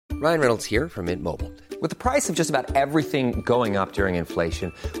Ryan Reynolds here from Mint Mobile. With the price of just about everything going up during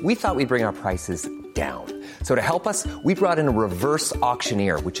inflation, we thought we'd bring our prices down. So to help us, we brought in a reverse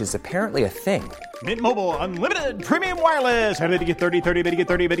auctioneer, which is apparently a thing. Mint Mobile Unlimited Premium Wireless. How to get 30, 30, bit to get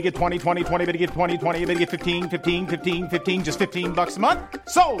 30, bit to get 20, 20, 20, bit to get 20, 20, bit to get 15, 15, 15, 15, just $15 a month?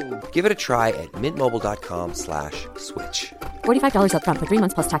 Sold! Give it a try at mintmobile.com/switch. $45 up front for 3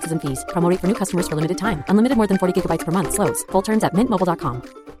 months plus taxes and fees. Promo rate for new customers for limited time. Unlimited more than 40 gigabytes per month. Slows full terms at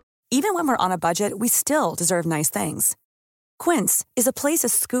mintmobile.com. Even when we're on a budget, we still deserve nice things. Quince is a place to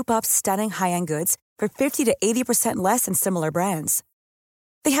scoop up stunning high-end goods for 50 to 80% less than similar brands.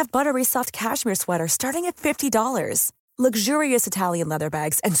 They have buttery soft cashmere sweaters starting at $50, luxurious Italian leather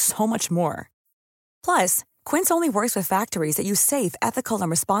bags, and so much more. Plus, Quince only works with factories that use safe, ethical, and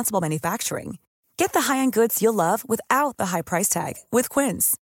responsible manufacturing. Get the high-end goods you'll love without the high price tag with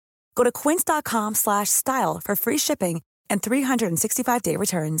Quince. Go to quince.com/style for free shipping and 365-day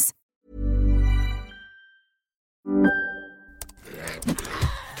returns.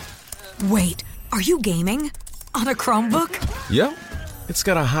 Wait, are you gaming? On a Chromebook? Yep. It's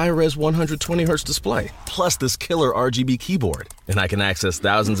got a high-res 120Hz display, plus this killer RGB keyboard. And I can access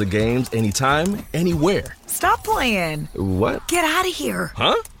thousands of games anytime, anywhere. Stop playing. What? Get out of here.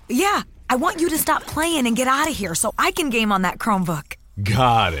 Huh? Yeah, I want you to stop playing and get out of here so I can game on that Chromebook.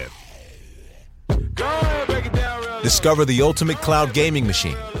 Got it. Discover the ultimate cloud gaming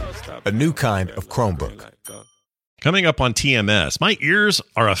machine. A new kind of Chromebook. Coming up on TMS, my ears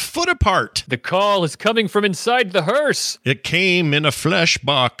are a foot apart. The call is coming from inside the hearse. It came in a flesh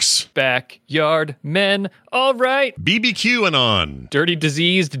box. Backyard men, all right. BBQ and on. Dirty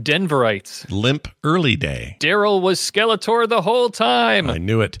diseased Denverites. Limp early day. Daryl was Skeletor the whole time. I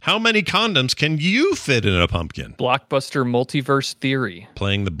knew it. How many condoms can you fit in a pumpkin? Blockbuster multiverse theory.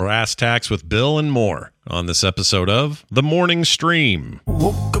 Playing the brass tacks with Bill and more on this episode of The Morning Stream.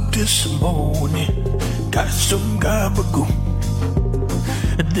 Woke up this morning, got some gabagoo.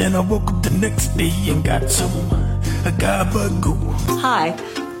 And then I woke up the next day and got some gabagoo. Hi,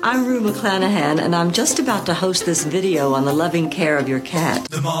 I'm Rue McClanahan, and I'm just about to host this video on the loving care of your cat.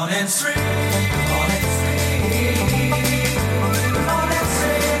 The Morning Stream, the Morning Stream, the Morning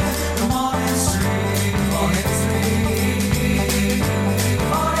Stream, the Morning Stream, the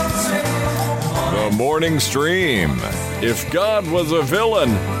Morning Stream, The Morning Stream. If God was a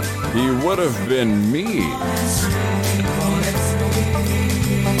villain, he would have been me.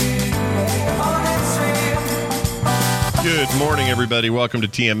 Good morning, everybody. Welcome to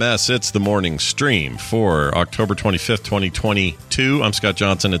TMS. It's the morning stream for October 25th, 2022. I'm Scott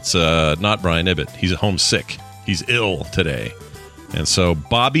Johnson. It's not Brian Ibbett. He's homesick. He's ill today. And so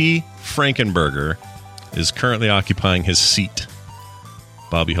Bobby Frankenberger is currently occupying his seat.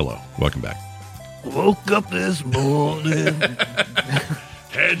 Bobby, hello. Welcome back. woke up this morning.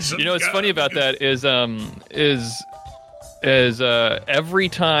 You know what's funny about that is every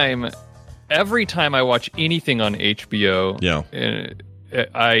time I watch anything on HBO,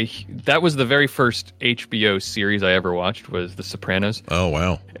 that was the very first HBO series I ever watched was The Sopranos. Oh,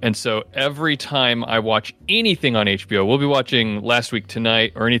 wow. And so every time I watch anything on HBO, we'll be watching Last Week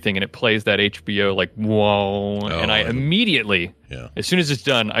Tonight or anything, and it plays that HBO like, whoa. And I immediately, as soon as it's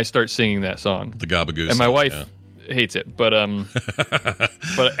done, I start singing that song. The Gabagoose. And my wife hates it, but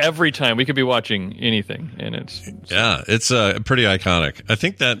but every time we could be watching anything, and it's pretty iconic. I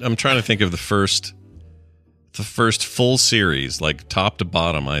think that I'm trying to think of the first full series, like top to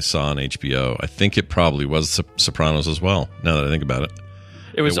bottom, I saw on HBO. I think it probably was Sopranos as well, now that I think about it.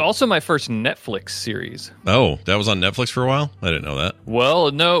 It was also my first Netflix series. Oh, that was on Netflix for a while? I didn't know that. Well,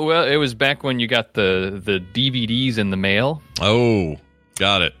 it was back when you got the DVDs in the mail. Oh,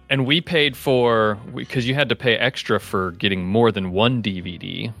 got it. And we paid because you had to pay extra for getting more than one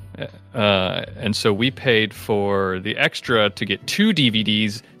DVD. And so we paid for the extra to get 2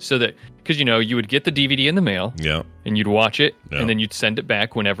 DVDs so that, because, you would get the DVD in the mail, and you'd watch it, and then you'd send it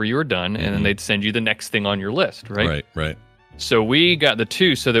back whenever you were done, and then they'd send you the next thing on your list, right? Right. So we got the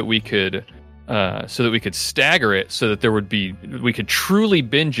 2 so that we could stagger it, so that we could truly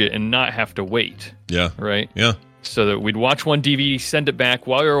binge it and not have to wait. Yeah. Right. Yeah. So that we'd watch one DVD, send it back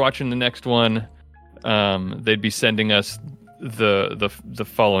while we were watching the next one. They'd be sending us the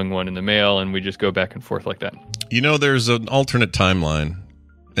following one in the mail, and we just go back and forth like that. There's an alternate timeline.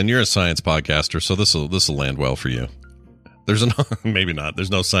 And you're a science podcaster, so this will land well for you. Maybe not.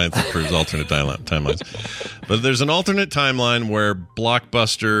 There's no science that proves alternate timelines. But there's an alternate timeline where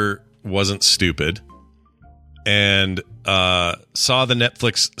Blockbuster wasn't stupid and saw the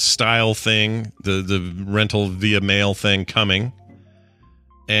Netflix style thing, the rental via mail thing coming,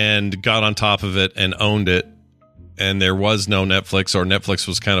 and got on top of it and owned it and there was no Netflix, or Netflix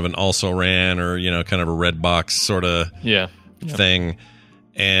was kind of an also ran, or kind of a red box sort of thing.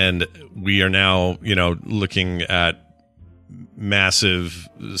 And we are now looking at massive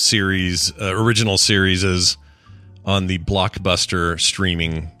series, original series on the Blockbuster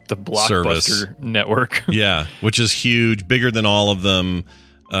streaming service network. Yeah, which is huge, bigger than all of them.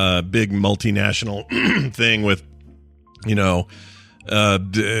 Big multinational thing with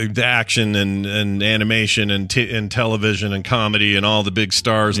the action and animation and television and comedy and all the big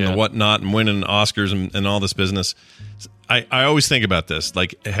stars and the whatnot, and winning Oscars and all this business. I always think about this,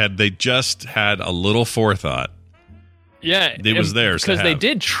 like, had they just had a little forethought, it was theirs, because they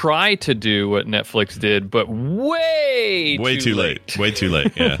did try to do what Netflix did, but way too late. Way too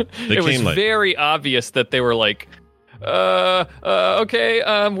late. Yeah, it was very obvious that they were like,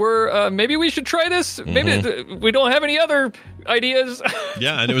 okay, we're maybe we should try this. Maybe we don't have any other ideas.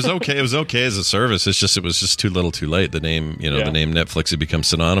 Yeah, and it was okay. It was okay as a service. It was just too little, too late. The name, the name Netflix had become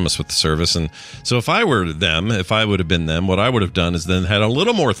synonymous with the service, and so if I would have been them, what I would have done is then had a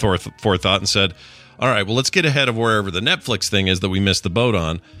little more forethought and said, all right, well, let's get ahead of wherever the Netflix thing is that we missed the boat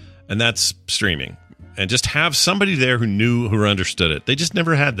on, and that's streaming, and just have somebody there who understood it. They just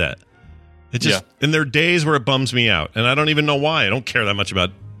never had that. It just in their days where it bums me out, and I don't even know why. I don't care that much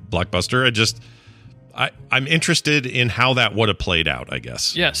about Blockbuster. I'm interested in how that would have played out, I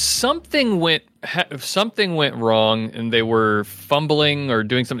guess. Yeah, something went wrong, and they were fumbling or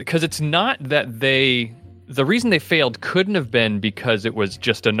doing something, because it's not that the reason they failed couldn't have been because it was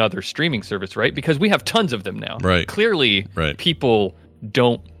just another streaming service, right? Because we have tons of them now. Right. Clearly, people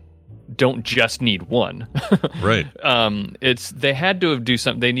don't just need one. Right. They had to do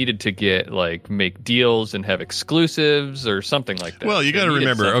something. They needed to make deals and have exclusives or something like that. Well, you got to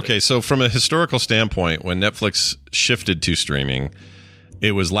remember, okay, so from a historical standpoint, when Netflix shifted to streaming,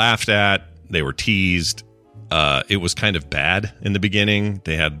 it was laughed at, they were teased, it was kind of bad in the beginning.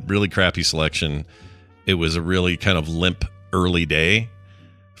 They had really crappy selection. It was a really kind of limp early day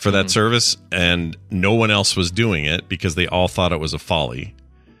for that service, and no one else was doing it because they all thought it was a folly.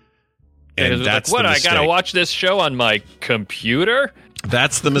 And that's I gotta watch this show on my computer?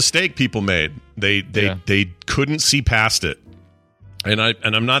 That's the mistake people made. They couldn't see past it. And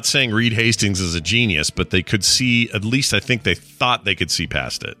I'm not saying Reed Hastings is a genius, but they could see, at least I think they thought they could see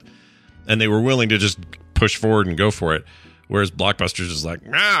past it. And they were willing to just push forward and go for it. Whereas Blockbuster's is like,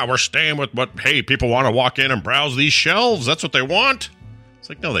 we're staying with people want to walk in and browse these shelves. That's what they want. It's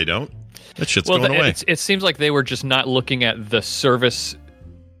like, no, they don't. That shit's going away. It seems like they were just not looking at the service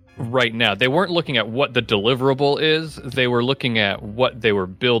right now. They weren't looking at what the deliverable is. They were looking at what they were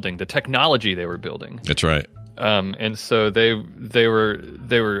building, the technology they were building. That's right. And so they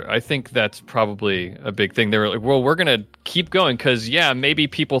were. I think that's probably a big thing. They were like, well, we're gonna keep going because maybe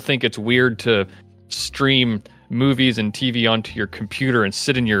people think it's weird to stream movies and TV onto your computer and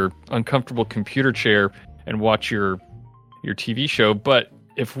sit in your uncomfortable computer chair and watch your TV show. But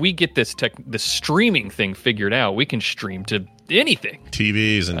if we get the streaming thing figured out, we can stream to anything,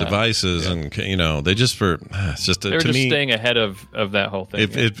 TVs and devices, and they just it's just they're to just me, staying ahead of that whole thing.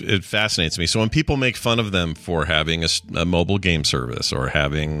 It fascinates me. So when people make fun of them for having a mobile game service or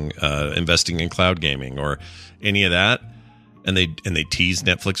having investing in cloud gaming or any of that, and they tease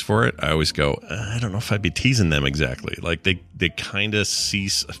Netflix for it, I always go, I don't know if I'd be teasing them exactly. Like they kind of see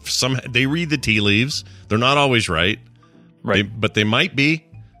they read the tea leaves. They're not always right, but they might be.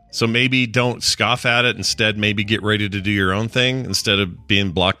 So maybe don't scoff at it. Instead, maybe get ready to do your own thing instead of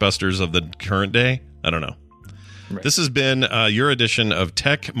being Blockbusters of the current day. I don't know. Right. This has been your edition of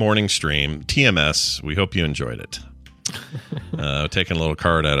Tech Morning Stream, TMS. We hope you enjoyed it. Taking a little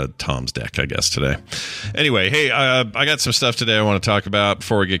card out of Tom's deck, I guess, today. Anyway, hey, I got some stuff today I want to talk about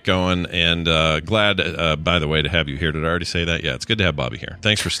before we get going. And glad, by the way, to have you here. Did I already say that? Yeah, it's good to have Bobby here.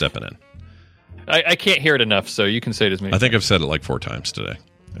 Thanks for stepping in. I can't hear it enough, so you can say it as many. I think I've said it like 4 times today.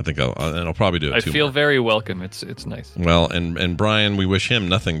 I think I'll probably do it. I feel very welcome. It's nice. Well, and Brian, we wish him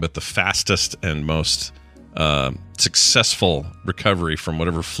nothing but the fastest and most successful recovery from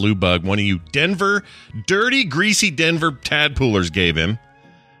whatever flu bug one of you dirty, greasy Denver tadpoolers gave him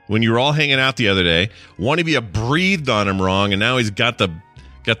when you were all hanging out the other day. One of you breathed on him wrong, and now he's got the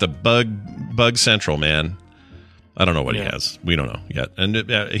bug central, man. I don't know what he has. We don't know yet. And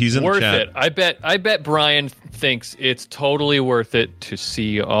he's in worth the chat. it. I bet Brian thinks it's totally worth it to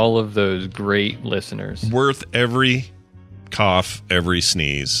see all of those great listeners. Worth every cough, every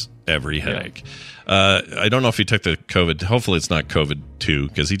sneeze, every headache. I don't know if he took the COVID. Hopefully it's not COVID-2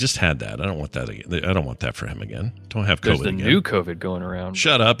 because he just had that. I don't want that again. I don't want that for him again. Don't have COVID There's the again. new COVID going around.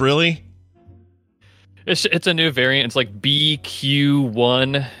 Shut up, really? It's a new variant. It's like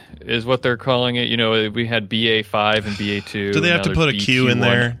BQ1. is what they're calling it. You know, we had BA5 and BA2. Do they have to put a Q in BQ1.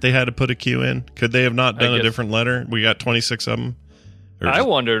 there? They had to put a Q in. Could they have not done a different letter? We got 26 of them. I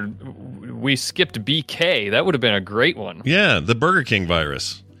wondered, we skipped BK. That would have been a great one. Yeah, the Burger King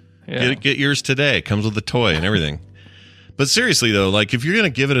virus. Yeah. Get yours today. It comes with a toy and everything. But seriously, though, like if you're going to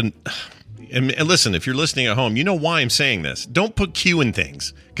give it and listen, if you're listening at home, you know why I'm saying this. Don't put Q in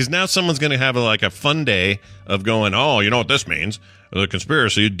things. Because now someone's going to have a fun day of going, oh, you know what this means? The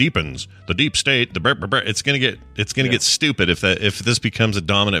conspiracy deepens. The deep state. It's going to get stupid if this becomes a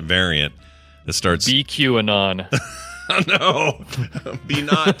dominant variant that starts. Be QAnon. No, be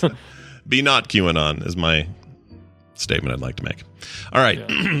not QAnon is my statement I'd like to make. All right,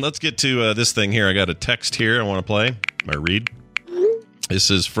 let's get to this thing here. I got a text here I want to play. I read.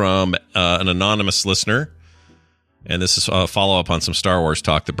 This is from an anonymous listener, and this is a follow-up on some Star Wars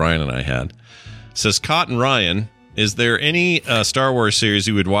talk that Brian and I had. It says, Cotton Ryan, is there any Star Wars series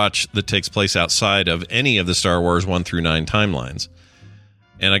you would watch that takes place outside of any of the Star Wars 1 through 9 timelines?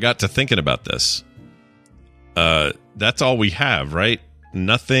 And I got to thinking about this. That's all we have, right?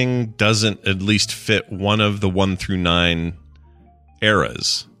 Nothing doesn't at least fit one of the 1 through 9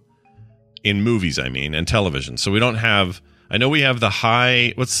 eras in movies, I mean, and television. So we don't have. I know we have the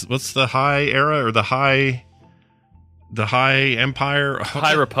high. What's the high era or the high empire?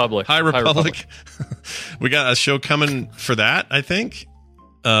 High Republic. High Republic. We got a show coming for that, I think,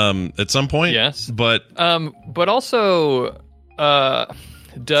 at some point. Yes, but also,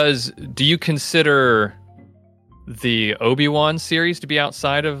 do you consider the Obi-Wan series to be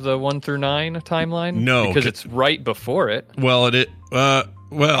outside of the 1 through 9 timeline? No, because it's right before it. Well,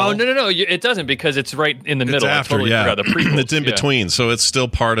 oh no, it doesn't, because it's right in the middle. After, I totally forgot the prequels. It's in between, so it's still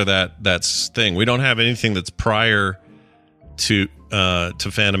part of that thing. We don't have anything that's prior to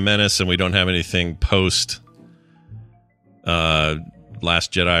Phantom Menace, and we don't have anything post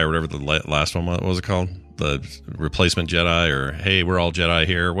Last Jedi or whatever the last one was. What was it called? The Replacement Jedi, or Hey, We're All Jedi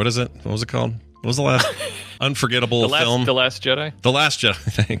Here. What is it? What was it called? What was the last unforgettable film? The Last Jedi? The Last Jedi,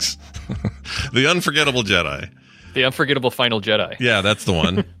 thanks. The Unforgettable Jedi. The Unforgettable Final Jedi. Yeah, that's the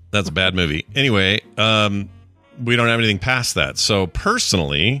one. That's a bad movie. Anyway, we don't have anything past that. So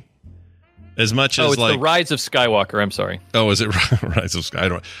personally, as much as it's the Rise of Skywalker. I'm sorry. Oh, is it Rise of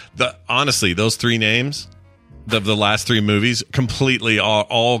Skywalker? Honestly, those three names, the last three movies, completely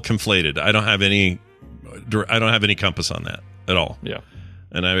all conflated. I don't have any compass on that at all. Yeah.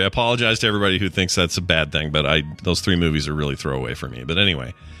 And I apologize to everybody who thinks that's a bad thing, but those three movies are really throwaway for me. But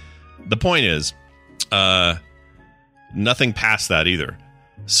anyway, the point is, nothing past that either.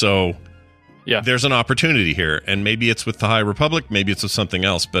 So yeah, there's an opportunity here, and maybe it's with the High Republic, maybe it's with something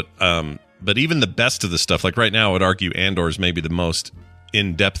else. But even the best of the stuff, like right now, I would argue Andor is maybe the most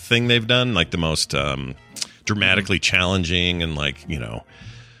in-depth thing they've done, like the most dramatically challenging, and like, you know,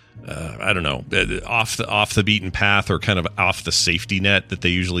 I don't know, off the beaten path, or kind of off the safety net that they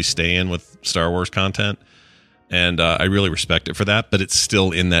usually stay in with Star Wars content. And I really respect it for that, but it's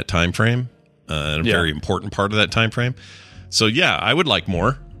still in that time frame, and a very important part of that time frame. So yeah, I would like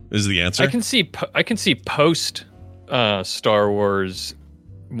more, is the answer. I can see post Star Wars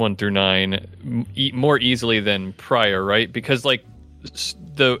 1 through 9 more easily than prior, right? Because like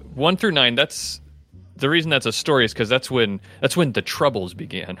the 1 through 9, that's the reason that's a story, is because that's when the troubles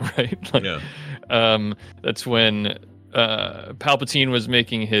began, right? Like, that's when Palpatine was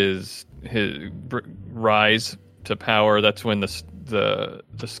making his rise to power. That's when the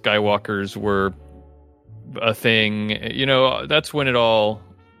Skywalkers were a thing. You know, that's when it all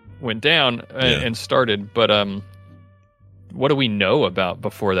went down and started. But what do we know about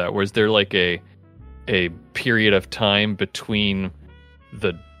before that? Was there like a period of time between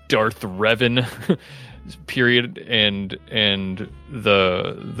the Darth Revan period and the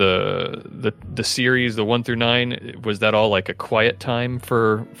series, the 1 through 9? Was that all like a quiet time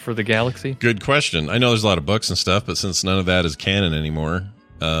for the galaxy? Good question. I know there's a lot of books and stuff, but since none of that is canon anymore,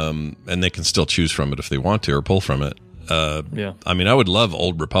 and they can still choose from it if they want to, or pull from it. I mean, I would love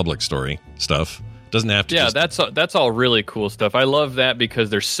old Republic story stuff. Doesn't have to. Yeah, that's all really cool stuff. I love that because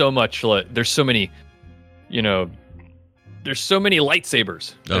there's so much. There's so many, you know. There's so many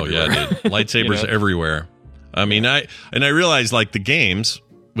lightsabers. Oh everywhere. Yeah, dude. Lightsabers everywhere. I mean, I realize like the games,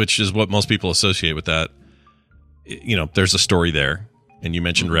 which is what most people associate with that, you know, there's a story there, and you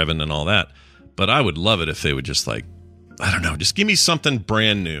mentioned Revan and all that, but I would love it if they would just like, I don't know, just give me something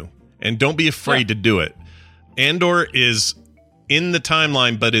brand new, and don't be afraid to do it. Andor is in the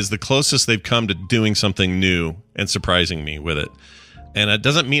timeline, but is the closest they've come to doing something new and surprising me with it. And it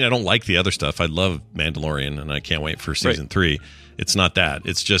doesn't mean I don't like the other stuff. I love Mandalorian, and I can't wait for season 3. It's not that.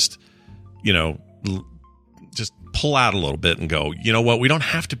 It's just, you know, just pull out a little bit and go, you know what? We don't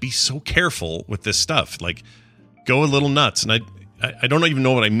have to be so careful with this stuff. Like, go a little nuts. And I don't even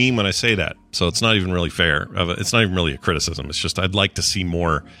know what I mean when I say that. So it's not even really fair. It's not even really a criticism. It's just I'd like to see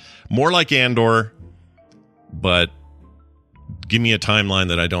more like Andor, but give me a timeline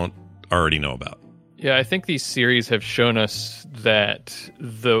that I don't already know about. Yeah, I think these series have shown us that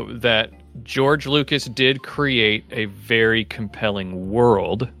that George Lucas did create a very compelling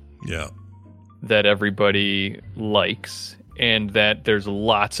world. Yeah. That everybody likes, and that there's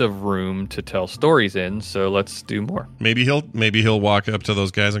lots of room to tell stories in. So let's do more. Maybe he'll walk up to those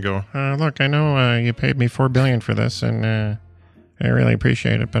guys and go, "Look, I know you paid me $4 billion for this, and I really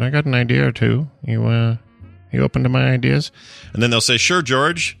appreciate it. But I got an idea or two. You open to my ideas?" And then they'll say, "Sure,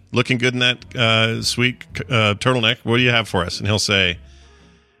 George. Looking good in that sweet turtleneck. What do you have for us?" And he'll say,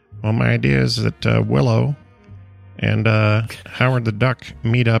 "Well, my idea is that Willow and Howard the Duck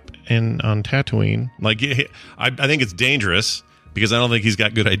meet up on Tatooine." Like, I think it's dangerous because I don't think he's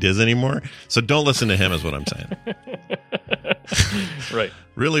got good ideas anymore. So don't listen to him, is what I'm saying. Right.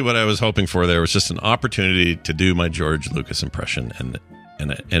 Really, what I was hoping for there was just an opportunity to do my George Lucas impression, and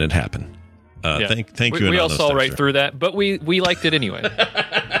it happened. Thank you. We all saw right through that, but we liked it anyway.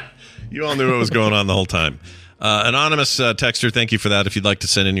 You all knew what was going on the whole time. Anonymous texter, thank you for that. If you'd like to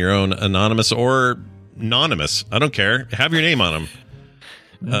send in your own anonymous or anonymous, I don't care. Have your name on them.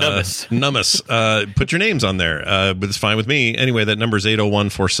 Nummus. Put your names on there. But it's fine with me. Anyway, that number is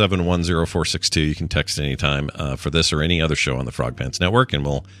 801-471-0462. You can text anytime for this or any other show on the Frog Pants Network, and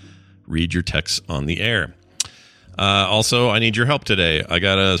we'll read your texts on the air. Also, I need your help today. I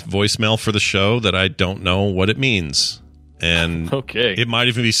got a voicemail for the show that I don't know what it means. And okay, it might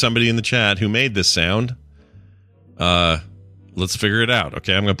even be somebody in the chat who made this sound. Let's figure it out.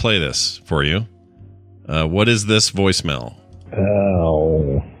 Okay, I'm going to play this for you. What is this voicemail?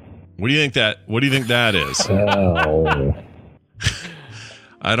 Oh. What do you think that is? Oh.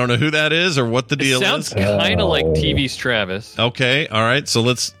 I don't know who that is or what the deal is. Sounds kind of like TV's Travis. Okay, all right. So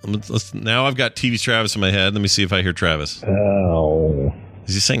let's now I've got TV's Travis in my head. Let me see if I hear Travis. Oh.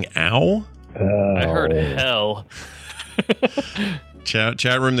 Is he saying ow? I heard hell.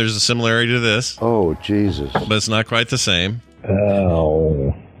 Chat room, there's a similarity to this. Oh, Jesus. But it's not quite the same.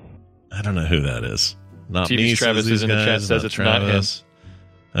 Oh. I don't know who that is. Not TV's me. Travis is in the chat, says it's Travis.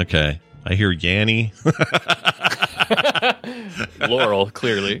 Not him. Okay. I hear Yanny. Laurel,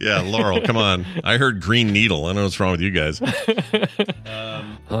 clearly. Yeah, Laurel, come on. I heard Green Needle. I don't know what's wrong with you guys.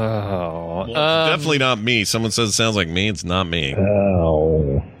 Definitely not me. Someone says it sounds like me. It's not me.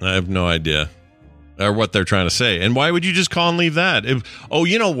 Oh. I have no idea. Or what they're trying to say. And why would you just call and leave that?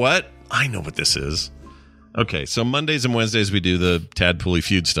 You know what? I know what this is. Okay, so Mondays and Wednesdays we do the Tad Pulley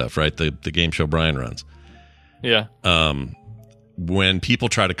feud stuff, right? The game show Brian runs. Yeah. When people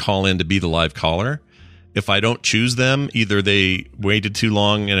try to call in to be the live caller, if I don't choose them, either they waited too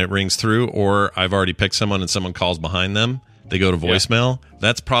long and it rings through, or I've already picked someone and someone calls behind them. They go to voicemail. Yeah.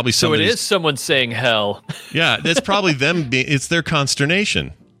 That's probably somebody. So it is someone saying hell. Yeah, that's probably them. It's their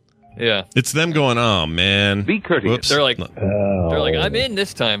consternation. Yeah, it's them going, "Oh man, be courteous." Whoops. They're like, I'm in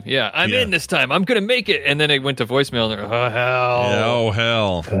this time. Yeah, I'm in this time. I'm gonna make it. And then they went to voicemail and they're, "Oh hell, yeah, oh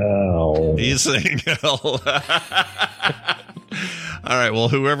hell, oh." He's saying hell. All right, well,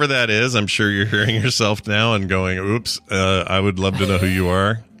 whoever that is, I'm sure you're hearing yourself now and going, "Oops." I would love to know who you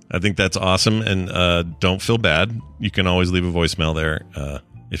are. I think that's awesome, and don't feel bad. You can always leave a voicemail there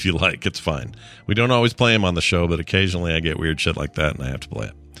if you like. It's fine. We don't always play them on the show, but occasionally I get weird shit like that, and I have to play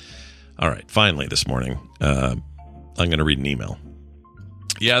it. All right, finally this morning, I'm going to read an email.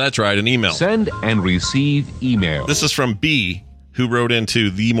 Yeah, that's right, an email. Send and receive email. This is from B, who wrote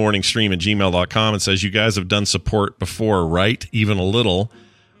into themorningstream@gmail.com and says, "You guys have done support before, right? Even a little.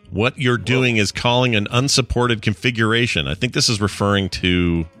 What you're doing is calling an unsupported configuration." I think this is referring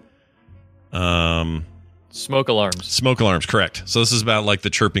to... smoke alarms. Smoke alarms, correct. So this is about like the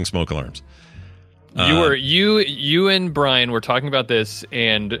chirping smoke alarms. You and Brian were talking about this,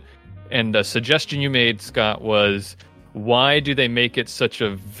 and the suggestion you made, Scott, was why do they make it such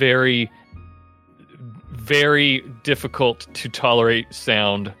a very, very difficult to tolerate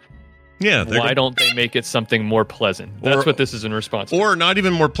sound? Yeah. Why don't they make it something more pleasant? That's what this is in response to. Or not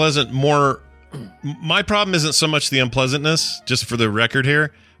even more pleasant, my problem isn't so much the unpleasantness, just for the record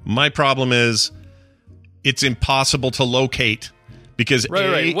here. My problem is it's impossible to locate. Because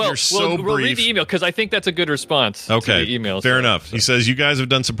right. Well, you're so brief. We'll read the email because I think that's a good response. Okay, to the email. Fair enough. So. He says, "You guys have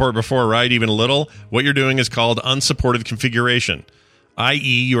done support before, right? Even a little. What you're doing is called unsupported configuration, i.e.,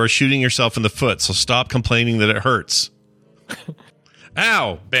 you are shooting yourself in the foot. So stop complaining that it hurts."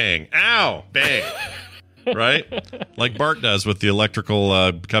 Ow, bang! Ow, bang! Right, like Bart does with the electrical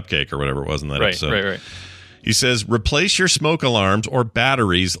cupcake or whatever it was in that episode. Right. He says, replace your smoke alarms or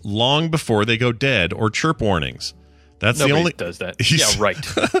batteries long before they go dead or chirp warnings. That's Nobody the only does that. Yeah, right.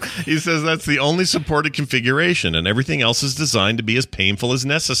 He says that's the only supported configuration, and everything else is designed to be as painful as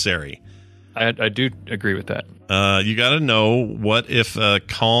necessary. I do agree with that. You got to know what if a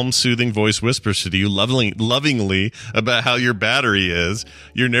calm, soothing voice whispers to you lovingly about how your battery is.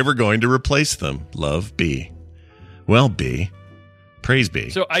 You're never going to replace them. Love, B. Well, B. Praise B.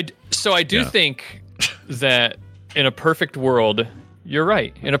 So I do think that in a perfect world, you're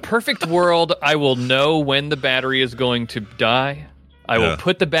right. In a perfect world, I will know when the battery is going to die. I will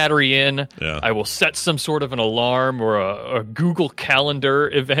put the battery in. Yeah. I will set some sort of an alarm or a Google Calendar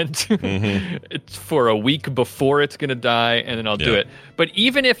event it's for a week before it's going to die, and then I'll do it. But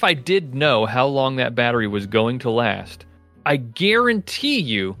even if I did know how long that battery was going to last, I guarantee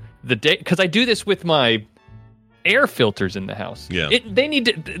you the day, because I do this with my air filters in the house. Yeah.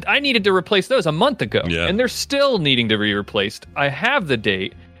 I needed to replace those a month ago, Yeah. and they're still needing to be replaced. I have the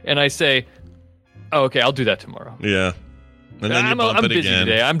date, and I say, oh, okay, I'll do that tomorrow. Yeah. And then I'm busy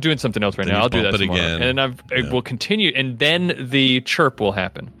today. I'm doing something else right now. I'll do that tomorrow. Again. And then I will continue, and then the chirp will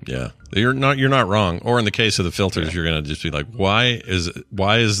happen. Yeah, you're not wrong. Or in the case of the filters, you're going to just be like, why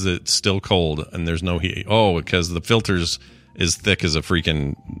is it still cold and there's no heat? Oh, because the filter's as thick as a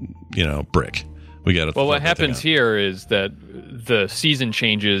freaking brick. We got to. Well, what happens here is that the season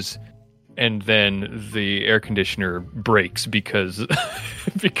changes, and then the air conditioner breaks because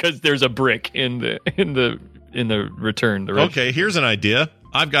there's a brick in the return. Okay, here's an idea.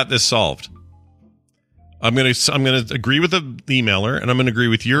 I've got this solved. I'm gonna agree with the emailer, and I'm gonna agree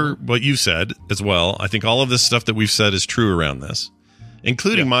with what you said as well. I think all of this stuff that we've said is true around this,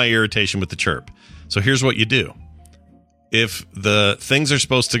 including my irritation with the chirp. So here's what you do. If the things are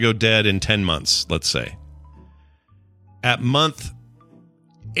supposed to go dead in 10 months, let's say, at month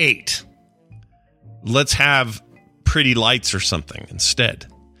 8, let's have pretty lights or something instead.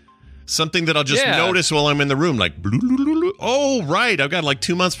 Something that I'll just notice while I'm in the room, like, oh, right, I've got like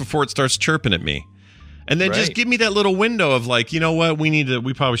 2 months before it starts chirping at me. And then just give me that little window of like, you know what,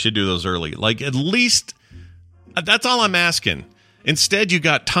 we probably should do those early. Like, at least, that's all I'm asking. Instead, you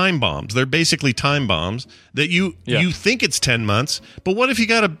got time bombs. They're basically time bombs that you think it's 10 months, but what if you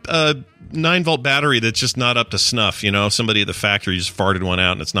got a 9-volt battery that's just not up to snuff? Somebody at the factory just farted one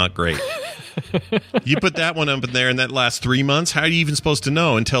out and it's not great. You put that one up in there and that lasts 3 months. How are you even supposed to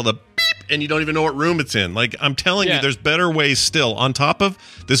know until the beep and you don't even know what room it's in? Like, I'm telling you, there's better ways still. On top of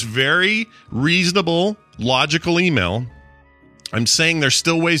this very reasonable, logical email, I'm saying there's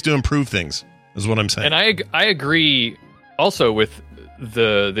still ways to improve things, is what I'm saying. And I agree also with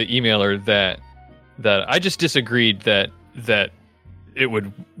the emailer that I just disagreed that it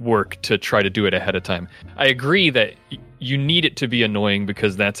would work to try to do it ahead of time. I agree that you need it to be annoying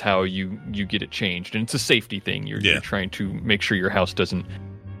because that's how you get it changed, and it's a safety thing. You're trying to make sure your house doesn't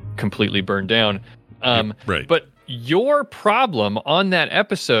completely burn down. Right. But your problem on that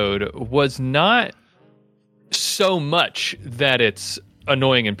episode was not so much that it's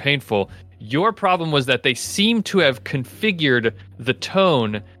annoying and painful. Your problem was that they seem to have configured the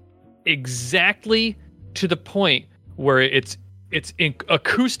tone exactly to the point where it's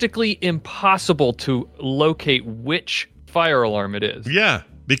acoustically impossible to locate which fire alarm it is. Yeah,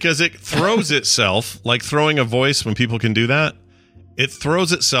 because it throws itself like throwing a voice when people can do that. It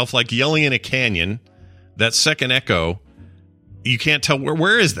throws itself like yelling in a canyon. That second echo, you can't tell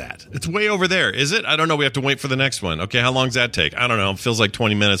where is that? It's way over there. Is it? I don't know. We have to wait for the next one. Okay, how long does that take? I don't know. It feels like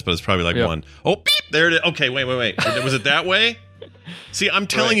 20 minutes, but it's probably like one. Oh, beep, there it is. Okay, wait. Was it that way? See, I'm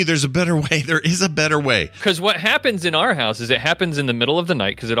telling you, there's a better way. There is a better way. Because what happens in our house is it happens in the middle of the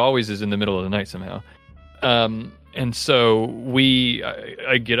night, because it always is in the middle of the night somehow. And so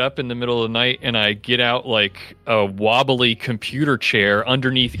I get up in the middle of the night and I get out like a wobbly computer chair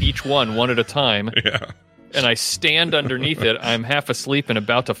underneath each one at a time. Yeah. And I stand underneath it. I'm half asleep and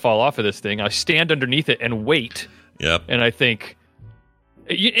about to fall off of this thing. I stand underneath it and wait. Yep. And I think,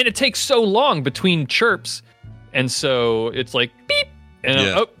 and it takes so long between chirps. And so it's like beep, and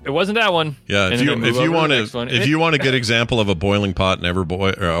it wasn't that one. Yeah, if you want a good example of a boiling pot never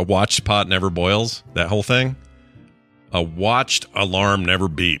or a watched pot never boils, that whole thing, a watched alarm never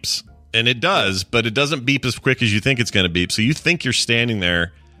beeps, and it does, but it doesn't beep as quick as you think it's going to beep. So you think you're standing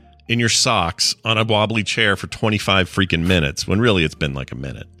there in your socks on a wobbly chair for 25 freaking minutes when really it's been like a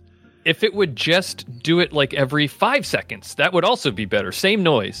minute. If it would just do it like every 5 seconds, that would also be better. Same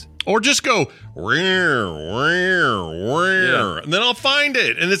noise. Or just go, and then I'll find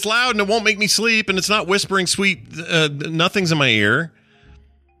it. And it's loud and it won't make me sleep. And it's not whispering sweet nothings in my ear.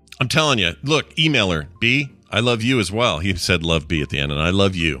 I'm telling you. Look, emailer, B, I love you as well. He said love B at the end. And I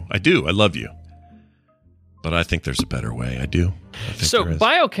love you. I do. I love you. But I think there's a better way. I do. I think So there is.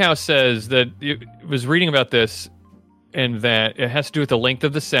 BioCow says that it was reading about this and that it has to do with the length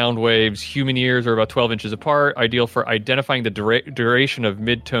of the sound waves. Human ears are about 12 inches apart, ideal for identifying the duration of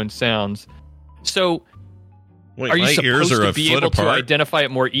mid-tone sounds. So Wait, are you my ears supposed are to a be foot able apart? to identify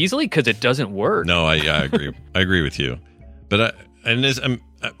it more easily? Because it doesn't work. No, I agree. I agree with you. But I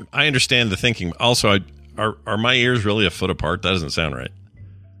understand the thinking. Also, are my ears really a foot apart? That doesn't sound right.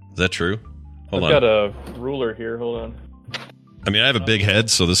 Is that true? Hold on. I've got a ruler here. Hold on. I mean, I have a big head,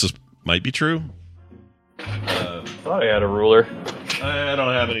 so this might be true. Thought I had a ruler. I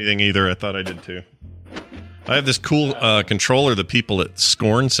don't have anything either. I thought I did too. I have this cool controller the people at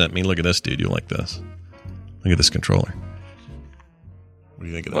Scorn sent me. Look at this, dude. You like this? Look at this controller. What do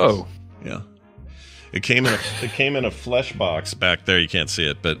you think of this? Whoa. Yeah. It came in a flesh box back there. You can't see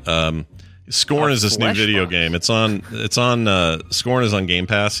it, but Scorn is this new video game. It's on Scorn is on Game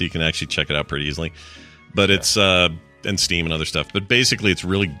Pass, so you can actually check it out pretty easily. But it's and Steam and other stuff. But basically,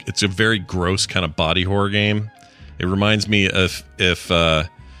 it's a very gross kind of body horror game. It reminds me of if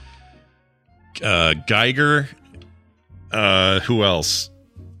Geiger, who else?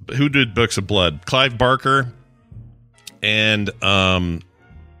 Who did Books of Blood? Clive Barker, and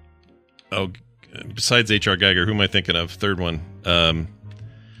besides H.R. Geiger, who am I thinking of? Third one. The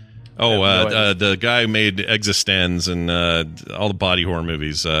guy who made Existenz and all the body horror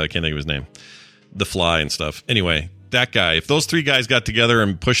movies. I can't think of his name. The Fly and stuff. Anyway, that guy. If those three guys got together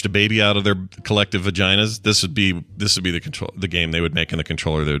and pushed a baby out of their collective vaginas, this would be the game they would make, and the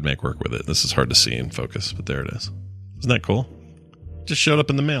controller they would make work with it. This is hard to see in focus, but there it is. Isn't that cool? Just showed up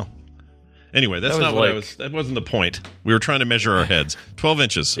in the mail. Anyway, that's not what I was. That wasn't the point. We were trying to measure our heads. 12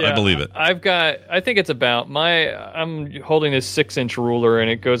 inches. Yeah, I believe it. I think it's about I'm holding this 6-inch ruler, and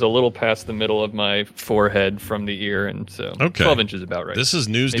it goes a little past the middle of my forehead from the ear, and so 12 inches about right. This is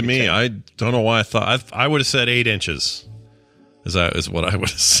news Maybe to me. 10. I don't know why I thought I would have said 8 inches. Is what I would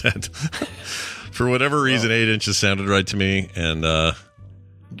have said. For whatever reason, 8 inches sounded right to me, and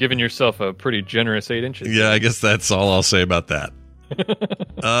giving yourself a pretty generous 8 inches. Yeah, I guess that's all I'll say about that.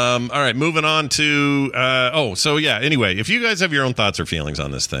 All right, moving on to anyway, if you guys have your own thoughts or feelings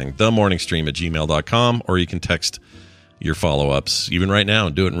on this thing, themorningstream@gmail.com, or you can text your follow-ups even right now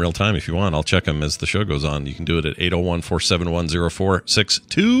and do it in real time if you want. I'll check them as the show goes on. You can do it at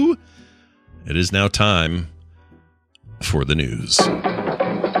 801-471-0462. It is now time for the news.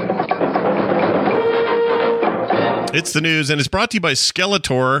 It's the news, and it's brought to you by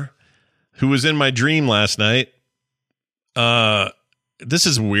Skeletor, who was in my dream last night. This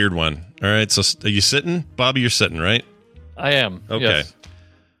is a weird one. All right, so are you sitting? Bobby, you're sitting, right? I am. Okay. Yes.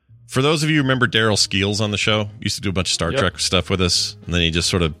 For those of you who remember Daryl Skeels on the show, used to do a bunch of Star Trek stuff with us, and then he just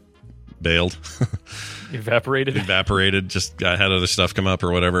sort of bailed. Evaporated, just had other stuff come up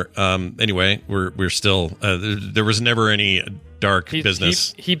or whatever. Anyway, we're still, there was never any dark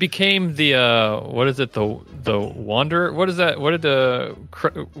business. He became the, what is it, the Wanderer? What is that? What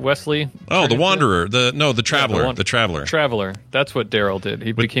did Wesley? Oh, the Wanderer. The Traveler. Yeah, the Traveler. Traveler. That's what Daryl did.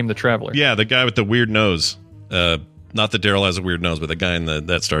 He became the Traveler. Yeah, the guy with the weird nose. Not that Daryl has a weird nose, but the guy in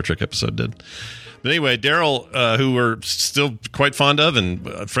that Star Trek episode did. But anyway, Daryl, who we're still quite fond of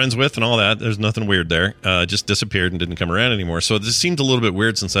and friends with and all that, there's nothing weird there, just disappeared and didn't come around anymore. So this seemed a little bit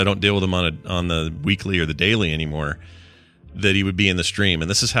weird since I don't deal with him on the weekly or the daily anymore, that he would be in the stream. And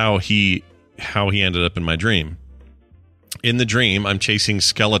this is how he ended up in my dream. In the dream, I'm chasing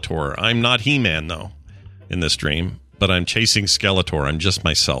Skeletor. I'm not He-Man, though, in this dream, but I'm chasing Skeletor. I'm just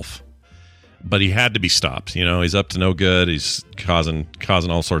myself. But he had to be stopped. You know, he's up to no good. He's causing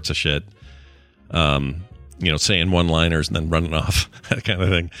all sorts of shit. Saying one-liners and then running off, that kind of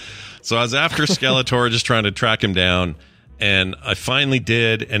thing. So I was after Skeletor, just trying to track him down, and I finally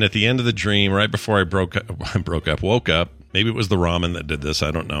did. And at the end of the dream, right before I woke up, maybe it was the ramen that did this,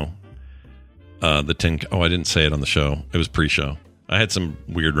 I don't know. I didn't say it on the show. It was pre-show. I had some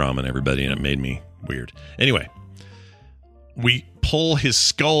weird ramen, everybody, and it made me weird. Anyway, we pull his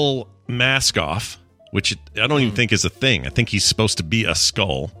skull mask off, which I don't even think is a thing. I think he's supposed to be a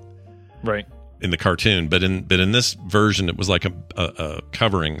skull. Right. In the cartoon, but in this version, it was like a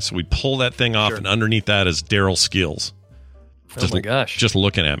covering. So we pull that thing off, and underneath that is Daryl Skills. Oh my gosh! Just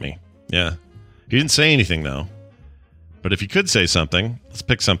looking at me. Yeah, he didn't say anything though. But if he could say something, let's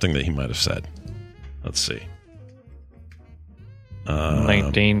pick something that he might have said. Let's see.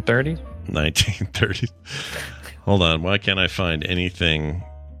 1930s. 1930s. Hold on. Why can't I find anything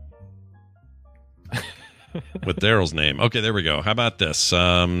with Daryl's name? Okay, there we go. How about this?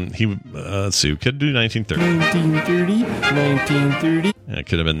 Let's see. Could do 1930. 1930. It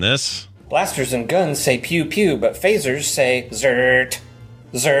could have been this. Blasters and guns say pew pew, but phasers say zert.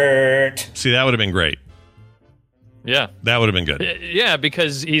 Zert. See, that would have been great. Yeah, that would have been good. Yeah,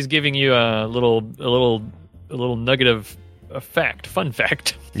 because he's giving you a little nugget of a fun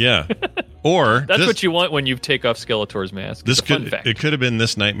fact. Yeah, or that's what you want when you take off Skeletor's mask. It could have been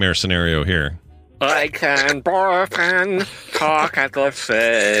this nightmare scenario here. I can barf and talk at the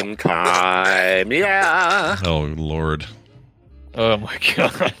same time. Yeah. Oh Lord. Oh my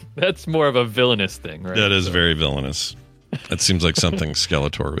God, that's more of a villainous thing, right? That is very villainous. That seems like something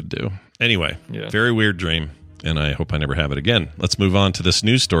Skeletor would do. Anyway, very weird dream, and I hope I never have it again. Let's move on to this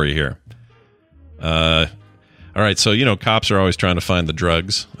news story here. All right, so, cops are always trying to find the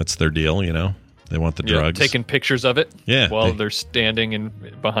drugs. That's their deal, They want the drugs. Taking pictures of it while they're standing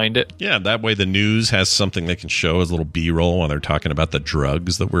behind it. Yeah, that way the news has something they can show as a little B-roll while they're talking about the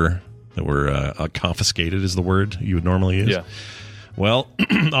drugs that were confiscated is the word you would normally use. Yeah. Well,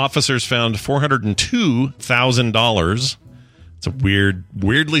 officers found $402,000. It's a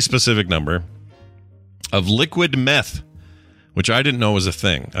weirdly specific number of liquid meth, which I didn't know was a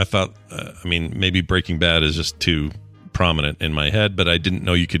thing. I thought, maybe Breaking Bad is just too prominent in my head, but I didn't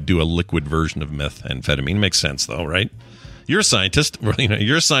know you could do a liquid version of methamphetamine. Makes sense, though, right? You're a scientist.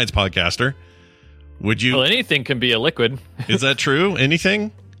 You're a science podcaster. Would you? Well, anything can be a liquid. Is that true?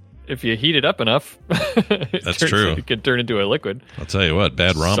 Anything? If you heat it up enough, that's true. It can turn into a liquid. I'll tell you what,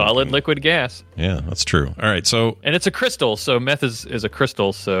 bad ramen. Solid liquid gas. Yeah, that's true. All right, and it's a crystal, so meth is a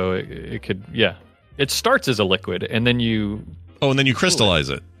crystal, so it could, it starts as a liquid, and then you. Oh, and then you crystallize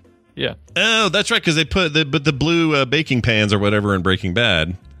it. Yeah. Oh, that's right, because they put the blue baking pans or whatever in Breaking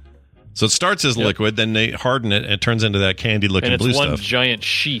Bad. So it starts as liquid, then they harden it, and it turns into that candy-looking blue stuff. And it's one giant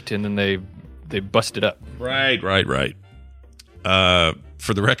sheet, and then they bust it up. Right.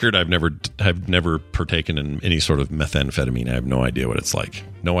 For the record, I've never partaken in any sort of methamphetamine. I have no idea what it's like.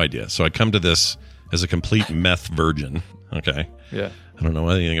 No idea. So I come to this as a complete meth virgin. Okay. Yeah. I don't know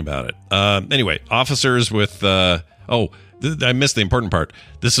anything about it. Anyway, officers with... I missed the important part.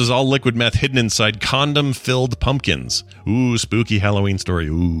 This is all liquid meth hidden inside condom-filled pumpkins. Ooh, spooky Halloween story.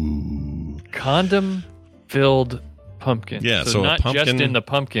 Ooh. Condom-filled pumpkins. Yeah, so not pumpkin, just in the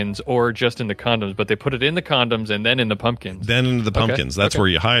pumpkins or just in the condoms, but they put it in the condoms and then in the pumpkins. Then into the pumpkins. That's where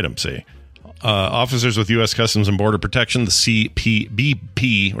you hide them, see. Officers with U.S. Customs and Border Protection, the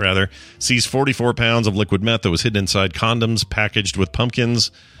CBP, seized 44 pounds of liquid meth that was hidden inside condoms packaged with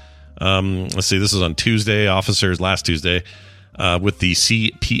pumpkins. Let's see, this is on Tuesday. Officers last Tuesday with the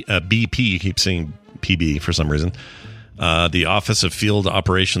BP, keep saying PB for some reason. The Office of Field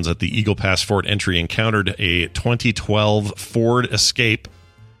Operations at the Eagle Pass Fort entry encountered a 2012 Ford Escape.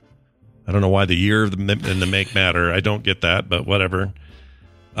 I don't know why the year and the make matter. I don't get that, but whatever.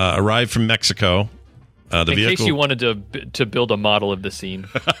 Arrived from Mexico. In case you wanted to build a model of the scene.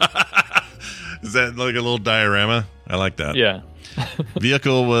 Is that like a little diorama? I like that. Yeah.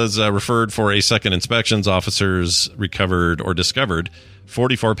 Vehicle was referred for a second inspections. Officers recovered or discovered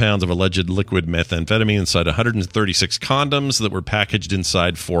 44 pounds of alleged liquid methamphetamine inside 136 condoms that were packaged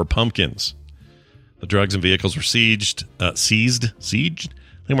inside 4 pumpkins. The drugs and vehicles were seized? They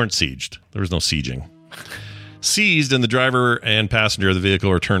weren't sieged. There was no sieging. Seized, and the driver and passenger of the vehicle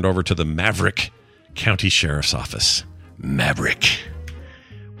were turned over to the Maverick County Sheriff's Office. Maverick.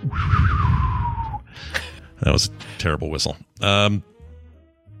 That was a terrible whistle.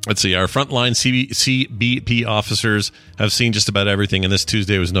 Let's see. Our frontline CBP officers have seen just about everything, and this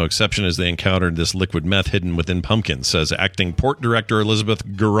Tuesday was no exception as they encountered this liquid meth hidden within pumpkins, says Acting Port Director Elizabeth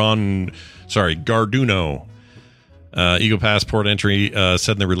Garduno. Eagle Pass Port Entry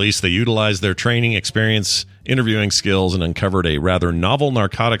said in the release they utilized their training, experience, interviewing skills, and uncovered a rather novel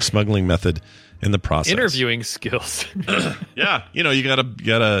narcotic smuggling method in the process. Interviewing skills. Yeah, you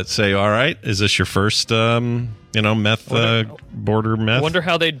gotta say, all right, is this your first meth border meth? I wonder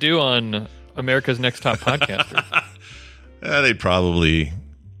how they do on America's Next Top Podcaster. They'd probably,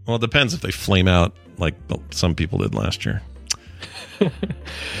 it depends if they flame out like some people did last year.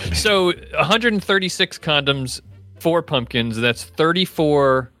 So 136 condoms, 4 pumpkins, that's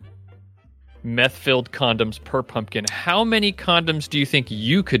 34 meth-filled condoms per pumpkin. How many condoms do you think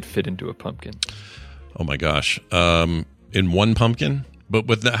you could fit into a pumpkin? Oh my gosh. In one pumpkin? But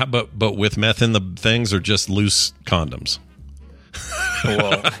with meth in the things, or just loose condoms?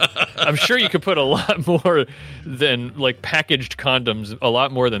 Well, I'm sure you could put a lot more than packaged condoms, a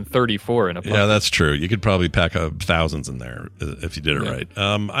lot more than 34 in a pumpkin. Yeah, that's true. You could probably pack thousands in there if you did it right.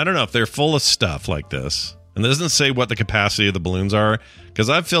 I don't know if they're full of stuff like this. And it doesn't say what the capacity of the balloons are, because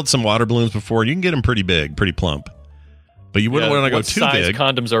I've filled some water balloons before, and you can get them pretty big, pretty plump. But you wouldn't want to go too big. What size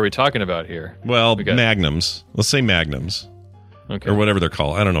condoms are we talking about here? Well, magnums. Let's say magnums. Okay. Or whatever they're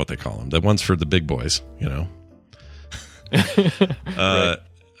called. I don't know what they call them. The ones for the big boys, Right.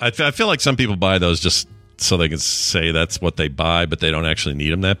 I feel like some people buy those just so they can say that's what they buy, but they don't actually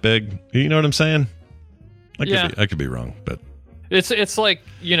need them that big. You know what I'm saying? I could be wrong, but it's like,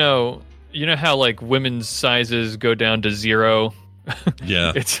 you know how like women's sizes go down to 0.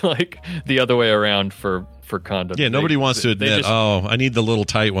 Yeah, it's like the other way around for condoms. Yeah, nobody wants to admit, I need the little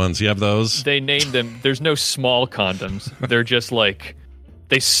tight ones. You have those? They named them. There's no small condoms. They're just like,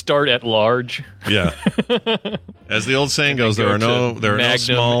 they start at large. Yeah. As the old saying goes, there are no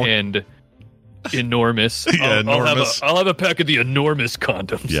small and enormous. Yeah, enormous. I'll have a pack of the enormous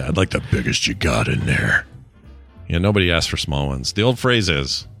condoms. Yeah, I'd like the biggest you got in there. Yeah, nobody asks for small ones. The old phrase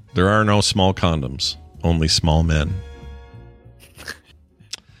is, there are no small condoms, only small men.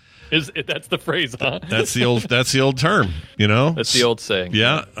 That's the phrase, huh? That's the old term, you know? That's the old saying.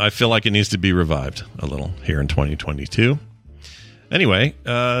 Yeah, I feel like it needs to be revived a little here in 2022. Anyway,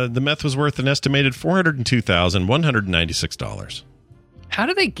 the meth was worth an estimated $402,196. How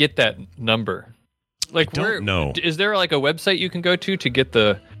do they get that number? Like, I don't know. Is there like a website you can go to get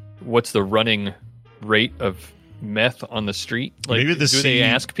what's the running rate of meth on the street? Like, maybe they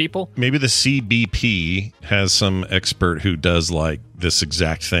ask people? Maybe the CBP has some expert who does like this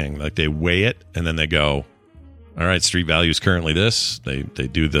exact thing. Like they weigh it and then they go, all right, street value is currently this. They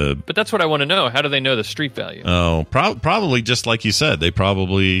do the... But that's what I want to know. How do they know the street value? Oh, probably just like you said. They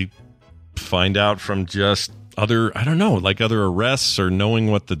probably find out from just other arrests or knowing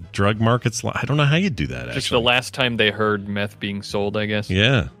what the drug market's like. I don't know how you do that, actually. Just the last time they heard meth being sold, I guess.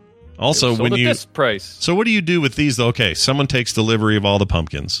 Yeah. Also, when you... this price. So what do you do with these, though? Okay, someone takes delivery of all the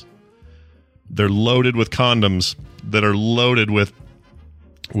pumpkins. They're loaded with condoms that are loaded with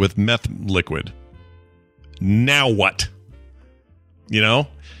meth liquid. Now what? You know,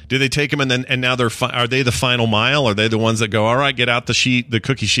 do they take them and now are they the final mile? Are they the ones that go, all right, get out the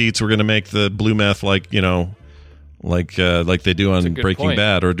cookie sheets. We're going to make the blue meth like they do on Breaking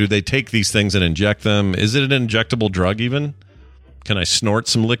Bad. Or do they take these things and inject them? Is it an injectable drug even? Can I snort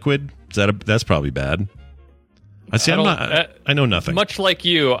some liquid? That's probably bad. I know nothing. Much like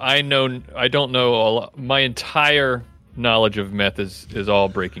you, I don't know all. My entire knowledge of meth is all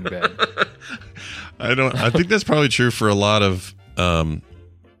Breaking Bad. I think that's probably true for a lot of a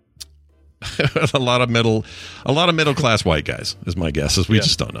lot of middle class white guys is my guess. Is we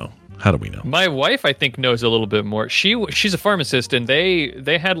just don't know. How do we know? My wife, I think, knows a little bit more. She's a pharmacist, and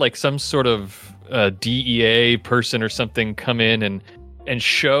they had like some sort of DEA person or something come in and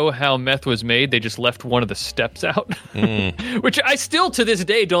show how meth was made. They just left one of the steps out, which I still to this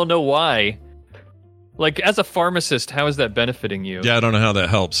day don't know why. Like, as a pharmacist, how is that benefiting you? Yeah, I don't know how that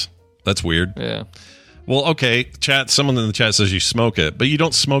helps. That's weird. Yeah. Well, okay, chat. Someone in the chat says you smoke it, but you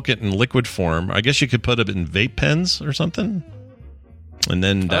don't smoke it in liquid form. I guess you could put it in vape pens or something, and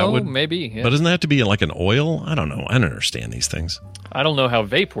then that would maybe. Yeah. But doesn't that have to be like an oil? I don't know. I don't understand these things. I don't know how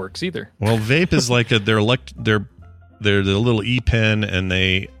vape works either. Well, vape is like they're the little e-pen, and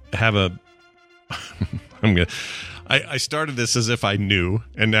they have a. I started this as if I knew,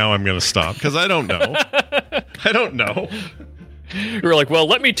 and now I'm going to stop because I don't know. I don't know. You're like, well,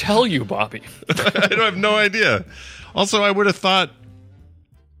 let me tell you, Bobby. I have no idea. Also, I would have thought,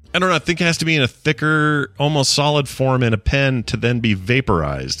 I don't know, I think it has to be in a thicker, almost solid form in a pen to then be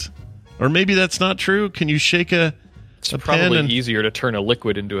vaporized. Or maybe that's not true. Can you shake a It's probably easier to turn a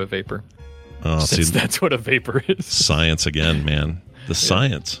liquid into a vapor. Oh, since that's what a vapor is. Science again, man. The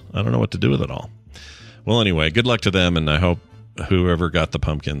science. I don't know what to do with it all. Well, anyway, good luck to them, and I hope whoever got the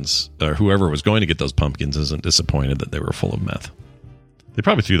pumpkins, or whoever was going to get those pumpkins, isn't disappointed that they were full of meth. They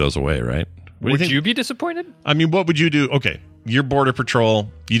probably threw those away, right? Would you be disappointed? I mean, what would you do? Okay, you're Border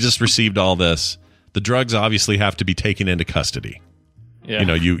Patrol. You just received all this. The drugs obviously have to be taken into custody. Yeah. You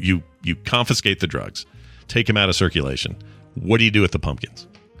know, you confiscate the drugs, take them out of circulation. What do you do with the pumpkins?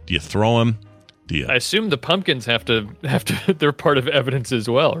 Do you throw them? I assume the pumpkins have to. They're part of evidence as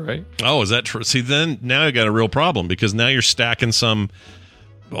well, right? Oh, is that true? See, then now you got a real problem because now you're stacking some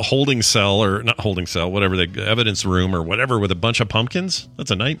holding cell or not holding cell, whatever, the evidence room or whatever with a bunch of pumpkins.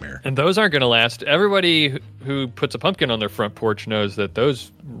 That's a nightmare. And those aren't going to last. Everybody who puts a pumpkin on their front porch knows that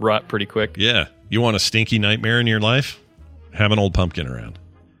those rot pretty quick. Yeah. You want a stinky nightmare in your life? Have an old pumpkin around.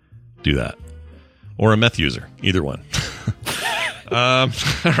 Do that. Or a meth user. Either one. All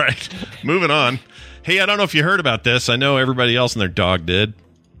right. Moving on. Hey, I don't know if you heard about this. I know everybody else and their dog did.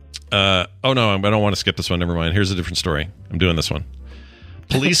 Oh, no, I don't want to skip this one. Never mind. Here's a different story. I'm doing this one.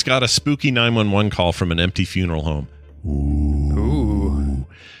 Police got a spooky 911 call from an empty funeral home. Ooh.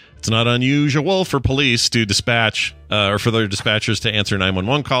 It's not unusual for police to dispatch, or for their dispatchers to answer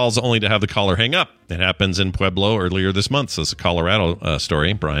 911 calls only to have the caller hang up. It happens in Pueblo earlier this month. So it's a Colorado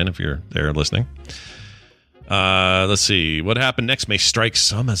story. Brian, if you're there listening. Let's see. What happened next may strike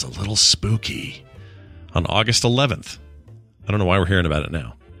some as a little spooky. on August 11th. I don't know why we're hearing about it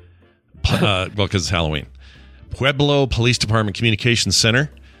now. Well, because it's Halloween. Pueblo Police Department Communications Center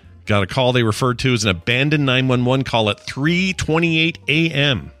got a call they referred to as an abandoned 911 call at 3:28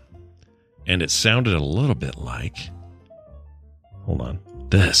 a.m. And it sounded a little bit like... Hold on.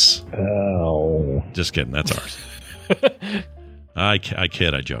 This. Oh. Just kidding. That's ours. I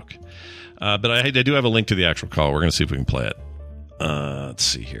kid. I joke. But I do have a link to the actual call. We're going to see if we can play it. Let's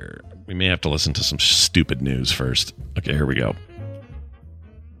see here. We may have to listen to some stupid news first. Okay, here we go.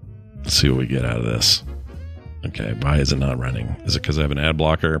 Let's see what we get out of this. Okay, why is it not running? Is it because I have an ad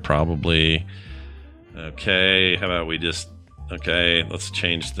blocker? Probably. Okay, how about we just... Okay, let's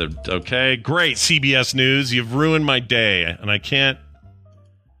change the... Okay, great, CBS News. You've ruined my day, and I can't...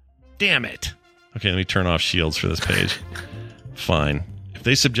 Damn it. Okay, let me turn off shields for this page. Fine. If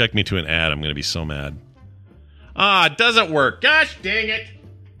they subject me to an ad, I'm going to be so mad. It doesn't work. Gosh dang it.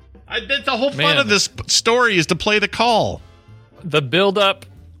 That's the whole fun of this story is to play the call. The build-up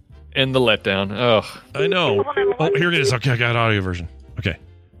and the letdown. Oh, I know. Oh, here it is. Okay, I got audio version. Okay.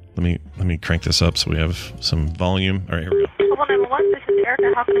 Let me crank this up so we have some volume. All right, here we go. 911, this is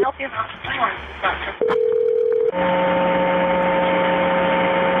Erica. How can I help you?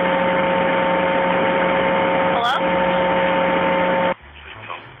 Hello?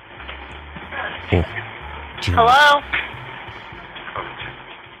 Oh. Hello?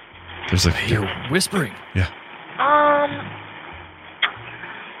 There's like... You're whispering. Yeah.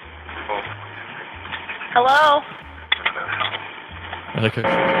 Hello? I like it.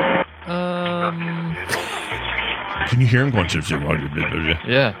 Can you hear him going?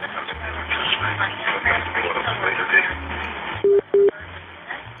 Yeah.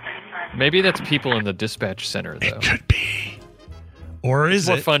 Maybe that's people in the dispatch center, though. It could be. Or is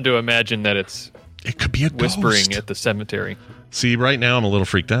it? It's more fun to imagine that it could be a whispering ghost at the cemetery. See, right now I'm a little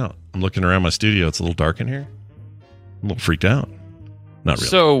freaked out. I'm looking around my studio. It's a little dark in here. I'm a little freaked out. Not really.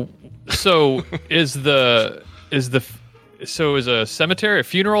 So is a cemetery a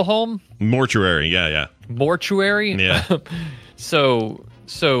funeral home? Mortuary, yeah. Mortuary? Yeah. So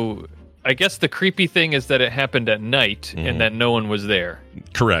I guess the creepy thing is that it happened at night and that no one was there.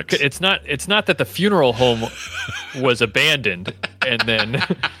 Correct. It's not that the funeral home was abandoned and then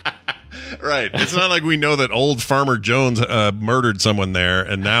Right. It's not like we know that old Farmer Jones murdered someone there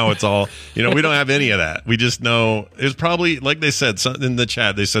and now it's all, we don't have any of that. We just know it's probably, like they said in the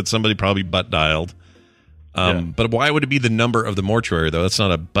chat, they said somebody probably butt dialed. But why would it be the number of the mortuary, though? That's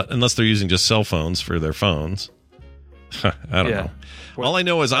not unless they're using just cell phones for their phones. I don't know. All I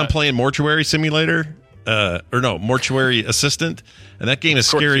know is I'm playing Mortuary Simulator, Mortuary Assistant, and that game is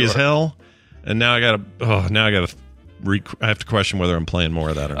scary as hell. And now I have to question whether I'm playing more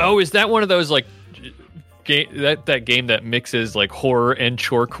of that or not. Oh, is that one of those like that game that mixes like horror and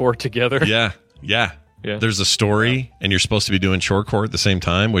chorecore together? Yeah. There's a story, and you're supposed to be doing chorecore at the same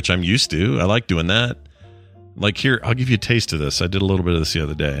time, which I'm used to. I like doing that. Like here, I'll give you a taste of this. I did a little bit of this the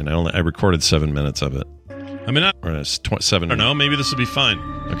other day, and I recorded 7 minutes of it. I mean, it's 7 minutes. I don't know. Maybe this will be fine.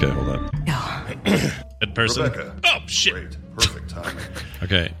 Okay, hold on. Good person. Rebecca. Oh shit! Great. Perfect timing.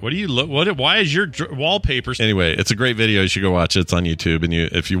 Okay, what do you look? Why is your wallpaper? Anyway, it's a great video. You should go watch it. It's on YouTube, and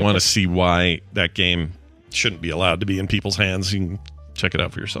if you want to see why that game shouldn't be allowed to be in people's hands, you can check it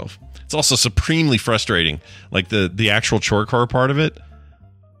out for yourself. It's also supremely frustrating. Like the actual chorecore part of it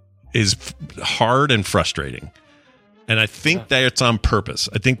is hard and frustrating. And I think that it's on purpose.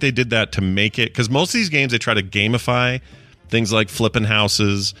 I think they did that to make it, because most of these games, they try to gamify things like flipping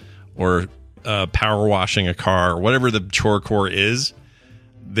houses or power washing a car, or whatever the chorecore is.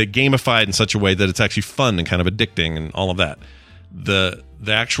 They gamify it in such a way that it's actually fun and kind of addicting and all of that. The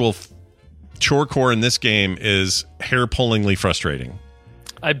actual chorecore in this game is hair-pullingly frustrating.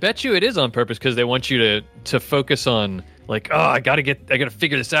 I bet you it is on purpose because they want you to focus on like, oh, I gotta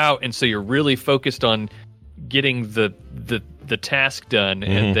figure this out, and so you're really focused on getting the task done,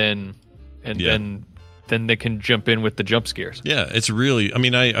 and then they can jump in with the jump scares. Yeah, it's really. I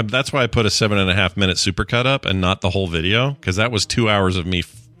mean, that's why I put a 7.5 minute supercut up and not the whole video, because that was 2 hours of me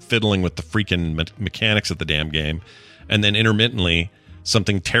fiddling with the freaking mechanics of the damn game, and then intermittently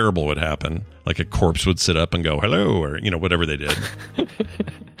something terrible would happen, like a corpse would sit up and go hello, or whatever they did.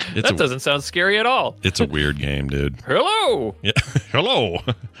 That doesn't sound scary at all. It's a weird game, dude. Hello. Yeah. Hello.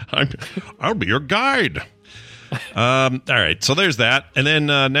 I'll be your guide. All right, so there's that, and then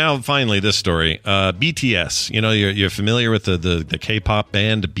now finally this story. BTS. You're familiar with the K-pop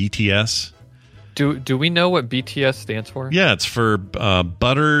band BTS? Do we know what BTS stands for? Yeah, it's for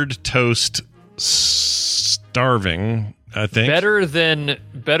buttered toast starving. I think better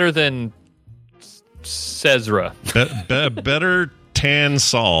than Cesra. Better tan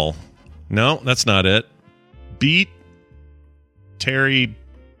Sol. No, that's not it. Beat Terry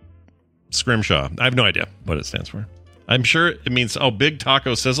Scrimshaw. I have no idea what it stands for. I'm sure it means, big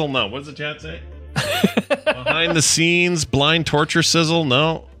taco sizzle. No, what does the chat say? Behind the scenes, blind torture sizzle.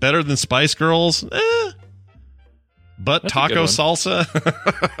 No. Better than Spice Girls. But That's taco salsa.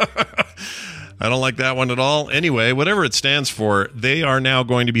 I don't like that one at all. Anyway, whatever it stands for, they are now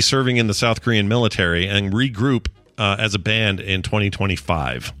going to be serving in the South Korean military and regroup as a band in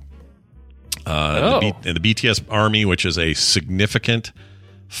 2025. The BTS Army, which is a significant,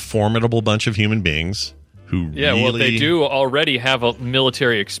 formidable bunch of human beings who they do already have a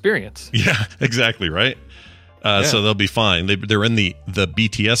military experience. Yeah, exactly, right? So they'll be fine. They're in the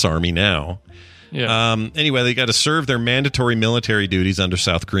BTS Army now. Yeah. Anyway, they got to serve their mandatory military duties under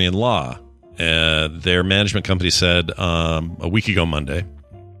South Korean law. Their management company said a week ago Monday,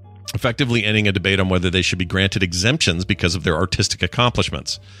 effectively ending a debate on whether they should be granted exemptions because of their artistic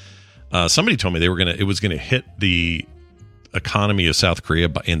accomplishments. Somebody told me it was gonna hit the economy of South Korea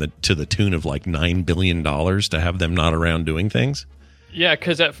to the tune of like $9 billion to have them not around doing things. Yeah,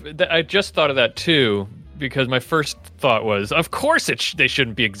 because I just thought of that too. Because my first thought was, of course they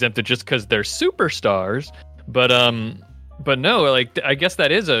shouldn't be exempted just because they're superstars. But no, like I guess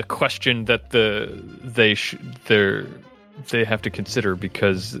that is a question that they have to consider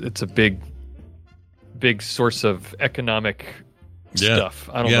because it's a big source of economic stuff.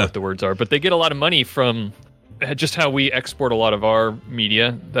 I don't know what the words are, but they get a lot of money from just how we export a lot of our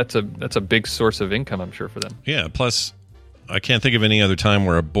media. That's a big source of income, I'm sure, for them. Yeah. Plus, I can't think of any other time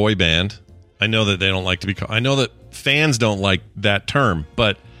where a boy band. I know that they don't like to be called. I know that fans don't like that term,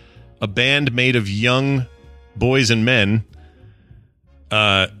 but a band made of young boys and men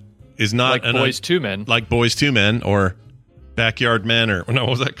is not like Boys II Men, like Boys II Men or Backyard Men, or no, what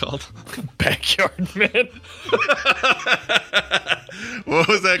was that called? Backyard Men. What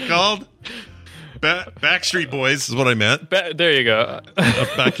was that called? Backstreet Boys is what I meant. There you go.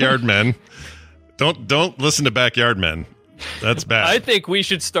 Backyard Men. Don't listen to Backyard Men. That's bad. I think we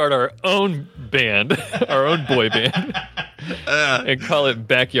should start our own band, our own boy band, and call it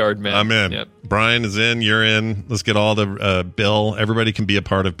Backyard Men. I'm in. Yep. Brian is in. You're in. Let's get all the Bill. Everybody can be a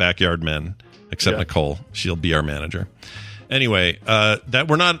part of Backyard Men, except Nicole. She'll be our manager. Anyway,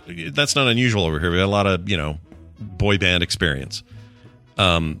 that's not unusual over here. We got a lot of boy band experience,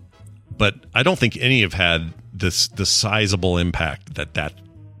 but I don't think any have had the sizable impact that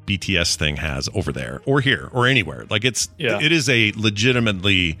BTS thing has over there or here or anywhere. Like it is a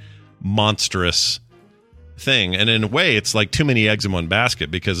legitimately monstrous thing, and in a way it's like too many eggs in one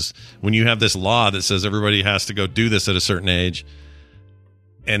basket, because when you have this law that says everybody has to go do this at a certain age,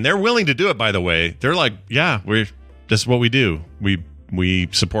 and they're willing to do it, by the way, they're like, this is what we do. We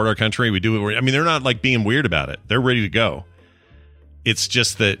support our country. We do it. I mean, they're not like being weird about it. They're ready to go. It's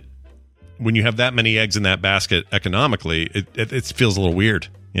just that when you have that many eggs in that basket economically, it feels a little weird.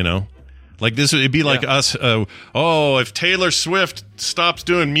 Like this, it'd be like us. If Taylor Swift stops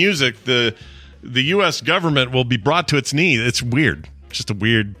doing music, the U.S. government will be brought to its knees. It's weird. It's just a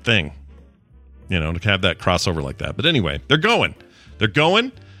weird thing, to have that crossover like that. But anyway, they're going.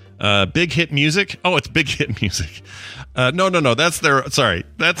 Big hit music. Oh, it's big hit music. No. That's their. Sorry,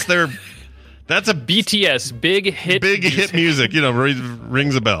 that's their. That's a BTS big hit. Big hit music.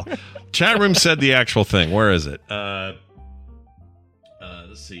 Rings a bell. Chat room said the actual thing. Where is it? Let's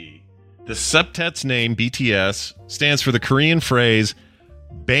see. The septet's name, BTS, stands for the Korean phrase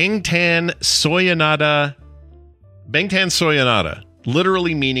Bangtan Soyeonada,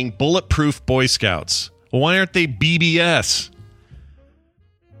 literally meaning bulletproof Boy Scouts. Well, why aren't they BBS?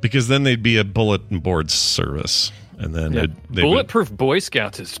 Because then they'd be a bulletin board service. And then they Bulletproof Boy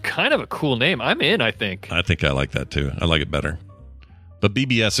Scouts is kind of a cool name. I'm in, I think. I think I like that too. I like it better. But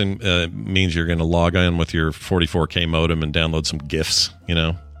BBS means you're going to log in with your 44K modem and download some GIFs,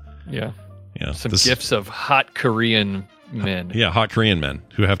 Yeah. Some GIFs of hot Korean men. Yeah, hot Korean men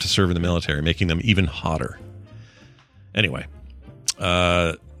who have to serve in the military, making them even hotter. Anyway,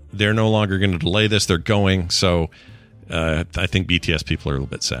 they're no longer going to delay this. They're going. So I think BTS people are a little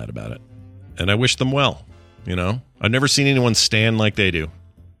bit sad about it. And I wish them well. I've never seen anyone stand like they do.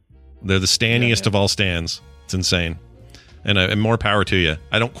 They're the standiest of all stands. It's insane. And more power to you.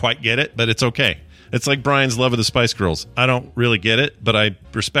 I don't quite get it, but it's okay. It's like Brian's love of the Spice Girls. I don't really get it, but I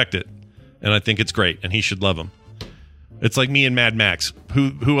respect it. And I think it's great, and he should love them. It's like me and Mad Max.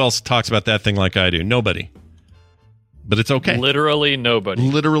 Who else talks about that thing like I do? Nobody. But it's okay. Literally nobody.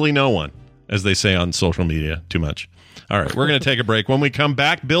 Literally no one, as they say on social media. Too much. All right, we're going to take a break. When we come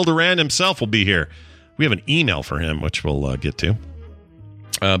back, Bill Durand himself will be here. We have an email for him, which we'll get to.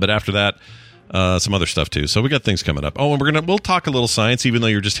 But after that, some other stuff too. So we got things coming up. Oh, and we'll talk a little science, even though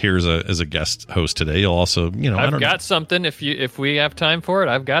you're just here as a guest host today. You'll also, I've got something. If we have time for it,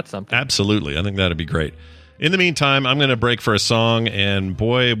 I've got something. Absolutely, I think that'd be great. In the meantime, I'm going to break for a song, and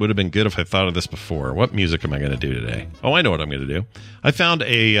boy, it would have been good if I thought of this before. What music am I going to do today? Oh, I know what I'm going to do. I found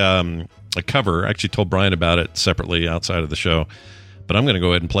a cover. I actually told Brian about it separately outside of the show, but I'm going to go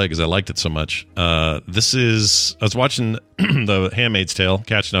ahead and play because I liked it so much. I was watching The Handmaid's Tale,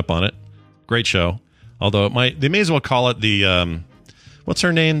 catching up on it. Great show. Although they may as well call it the what's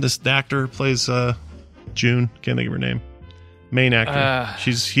her name? The actor plays June. Can't think of her name. Main actor.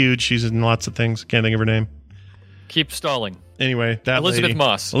 She's huge. She's in lots of things. Can't think of her name. Keep stalling. Anyway, that Elizabeth lady.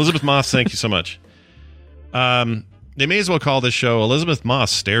 Moss. Elizabeth Moss. Thank you so much. They may as well call this show Elizabeth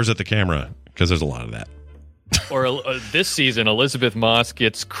Moss Stares at the Camera, because there's a lot of that. Or this season, Elizabeth Moss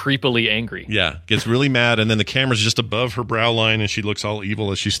gets creepily angry. Yeah, gets really mad, and then the camera's just above her brow line, and she looks all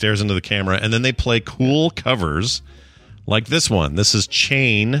evil as she stares into the camera. And then they play cool covers like this one. This is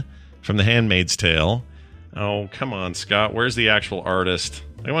Chain from The Handmaid's Tale. Oh, come on, Scott. Where's the actual artist?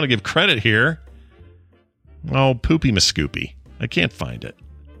 I want to give credit here. Oh, Poopy Mascoopy. I can't find it.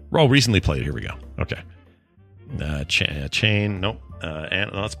 Oh, recently played. Here we go. Okay. Chain. Nope.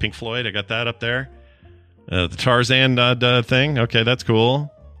 And that's Pink Floyd. I got that up there. The Tarzan thing. Okay, that's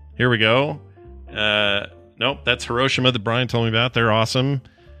cool. Here we go. Nope, that's Hiroshima that Brian told me about. They're awesome.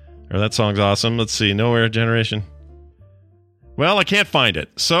 Or that song's awesome. Let's see. Nowhere Generation. Well, I can't find it.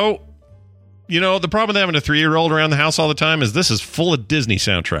 So, the problem with having a 3-year-old around the house all the time is this is full of Disney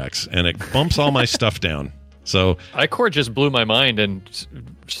soundtracks, and it bumps all my stuff down. So iCore just blew my mind and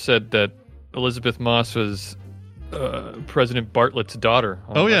said that Elizabeth Moss was President Bartlett's daughter.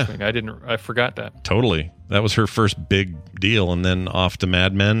 Oh, yeah. I forgot that. Totally. That was her first big deal, and then off to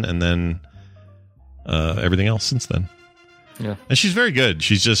Mad Men, and then everything else since then. Yeah. And she's very good.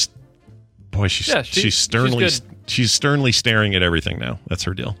 She's just, boy, she's sternly staring at everything now. That's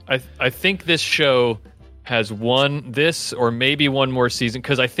her deal. I think this show has this or maybe one more season,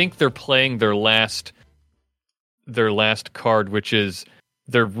 because I think they're playing their last card, which is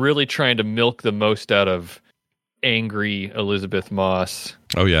they're really trying to milk the most out of angry Elizabeth Moss.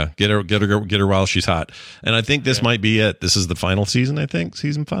 Oh yeah, get her while she's hot. And I think this might be it. This is the final season, I think,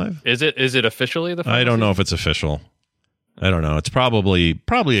 season 5. Is it officially the final I don't know season? if it's official. I don't know. It's probably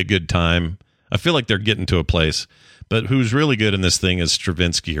a good time. I feel like they're getting to a place. But who's really good in this thing is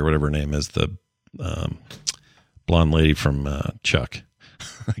Stravinsky, or whatever her name is, the blonde lady from Chuck.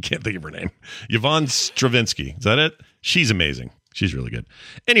 I can't think of her name. Yvonne Stravinsky. Is that it? She's amazing. She's really good.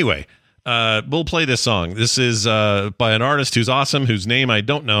 Anyway, we'll play this song. This is by an artist who's awesome, whose name I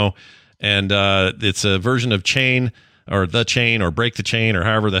don't know. And it's a version of Chain, or The Chain, or Break the Chain, or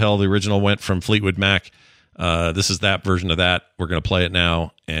however the hell the original went from Fleetwood Mac. This is that version of that. We're going to play it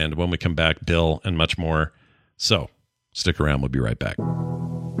now. And when we come back, Bill and much more. So stick around. We'll be right back.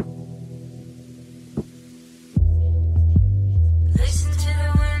 Listen to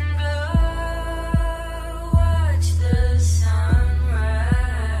the wind blow, watch the sunrise.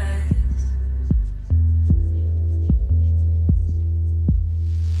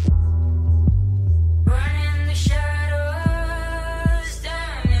 Run in the shadows,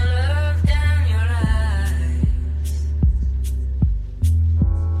 down your love, down your lies.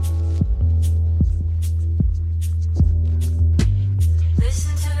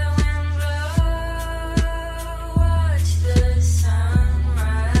 Listen to the wind blow, watch the sunrise.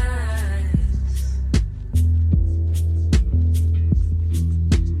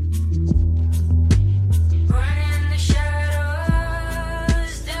 Run in the shadows,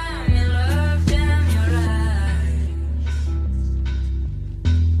 damn your love, damn your life.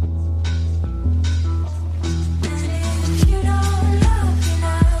 And if you don't love me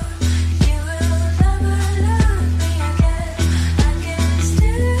now, you will never love me again. I can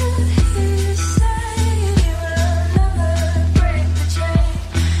still hear you say you will never break the chain.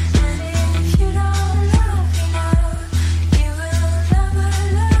 And if you don't love me now, you will never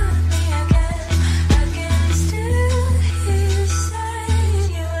love me again. I can still hear you say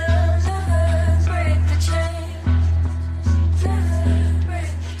you will never break the chain. Never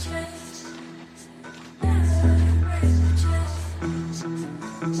break the chain. Never break the chain. Never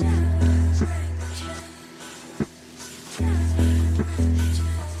break the chain.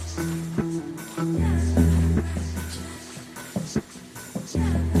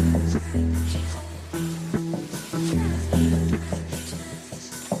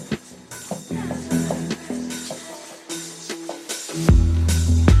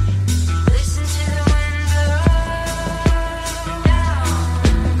 Listen to the wind blow, down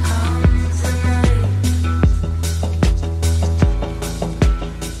comes the night.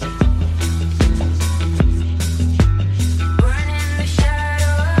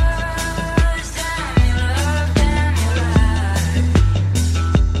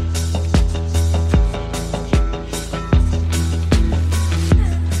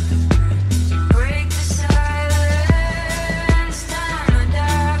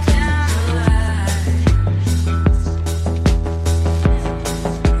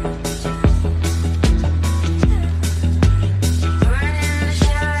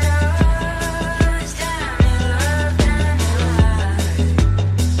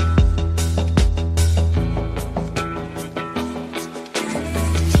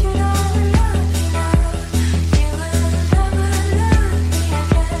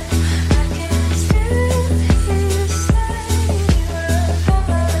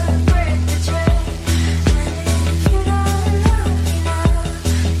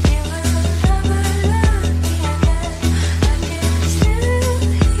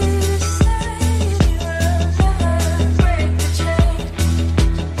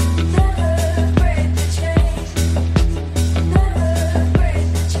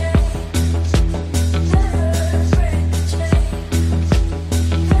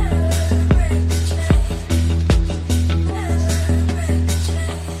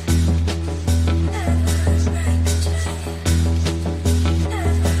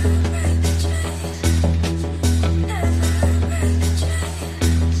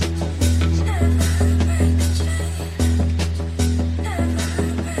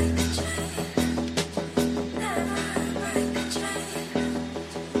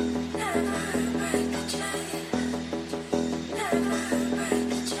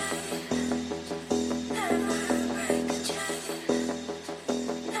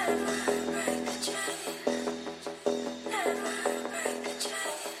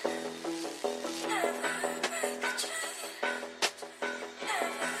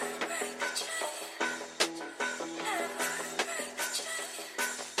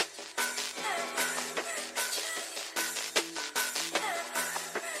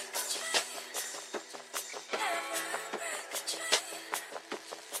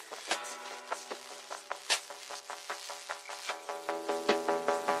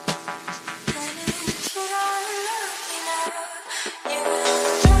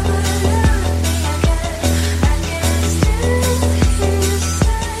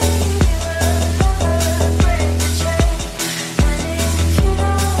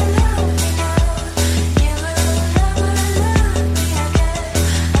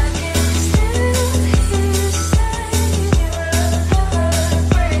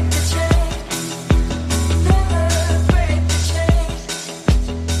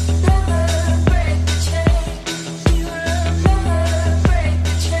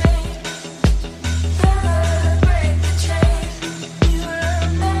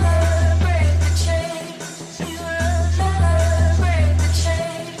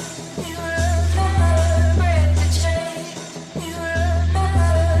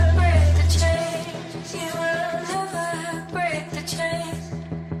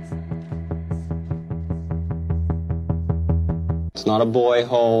 It's not a boy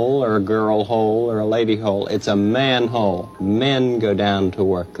hole or a girl hole or a lady hole. It's a man hole. Men go down to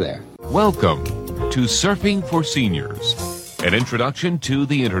work there. Welcome to Surfing for Seniors, an introduction to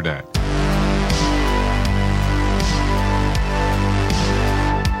the Internet.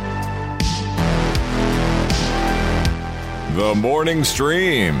 The Morning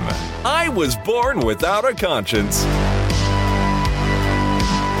Stream. I was born without a conscience.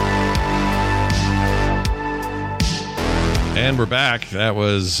 And we're back. That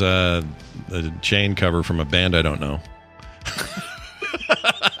was the chain cover from a band I don't know.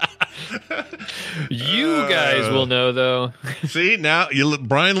 You guys will know, though. See, now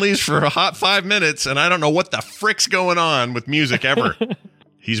Brian leaves for a hot 5 minutes, and I don't know what the frick's going on with music ever.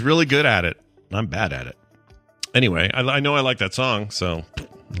 He's really good at it. I'm bad at it. Anyway, I know I like that song, so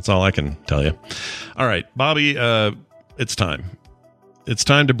that's all I can tell you. All right, Bobby, it's time. It's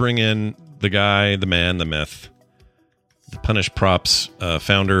time to bring in the guy, the man, the myth, the Punished Props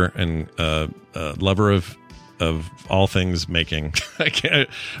founder and lover of all things making.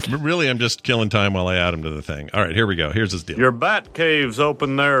 I'm just killing time while I add him to the thing. All right, here we go. Here's his deal. Your bat cave's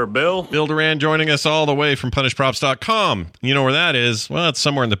open there, Bill. Bill Duran joining us all the way from punishedprops.com. You know where that is? Well, it's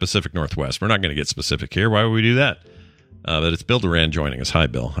somewhere in the Pacific Northwest. We're not going to get specific here. Why would we do that? But it's Bill Duran joining us. Hi,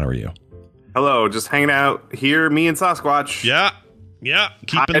 Bill. How are you? Hello. Just hanging out here, me and Sasquatch. Yeah.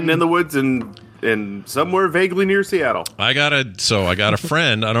 Hiding in the woods and somewhere vaguely near Seattle. I got a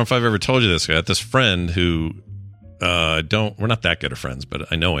friend. I don't know if I've ever told you this. I got this friend who we're not that good of friends,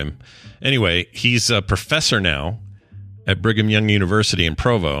 but I know him. Anyway, he's a professor now at Brigham Young University in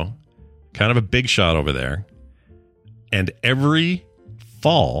Provo, kind of a big shot over there. And every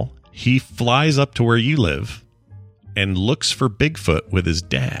fall, he flies up to where you live and looks for Bigfoot with his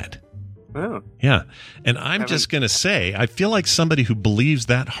dad. Oh. Yeah. And I'm just going to say, I feel like somebody who believes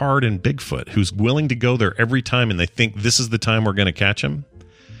that hard in Bigfoot, who's willing to go there every time and they think this is the time we're going to catch him.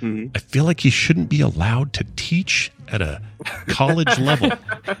 Mm-hmm. I feel like he shouldn't be allowed to teach at a college level,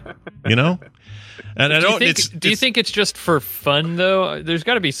 you know? And do you think it's just for fun, though? There's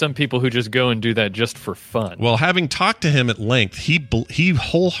got to be some people who just go and do that just for fun. Well, having talked to him at length, he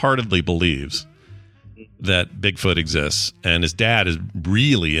wholeheartedly believes that Bigfoot exists, and his dad is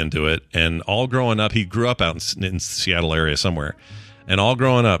really into it. And all growing up, he grew up out in Seattle area somewhere. And all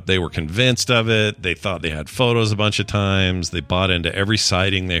growing up, they were convinced of it. They thought they had photos a bunch of times. They bought into every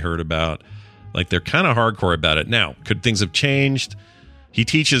sighting they heard about. Like, they're kind of hardcore about it. Now, could things have changed? He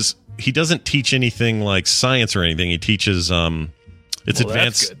doesn't teach anything like science or anything. He teaches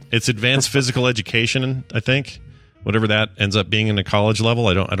it's advanced physical education, I think. Whatever that ends up being in a college level.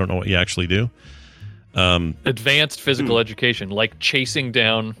 I don't know what you actually do. Advanced physical education, like chasing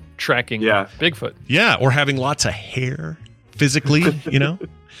down, tracking Bigfoot. Yeah, or having lots of hair physically, you know?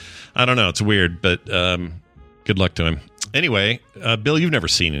 I don't know. It's weird, but good luck to him. Anyway, Bill, you've never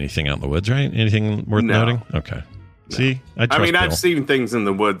seen anything out in the woods, right? Anything worth noting? Okay. No. See? I've seen things in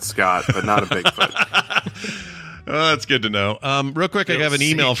the woods, Scott, but not a Bigfoot. Oh, that's good to know. Real quick, I have an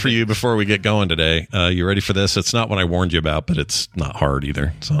email for you before we get going today. You ready for this? It's not what I warned you about, but it's not hard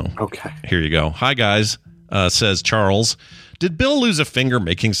either. So, okay. Here you go. Hi, guys, says Charles. Did Bill lose a finger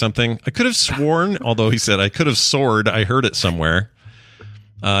making something? I could have sworn, although he said I could have soared. I heard it somewhere.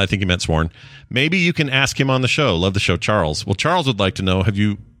 I think he meant sworn. Maybe you can ask him on the show. Love the show, Charles. Well, Charles would like to know, have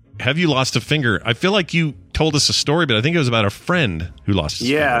you lost a finger? I feel like you told us a story, but I think it was about a friend who lost his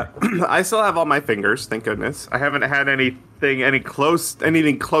finger. Yeah, I still have all my fingers, thank goodness. I haven't had anything close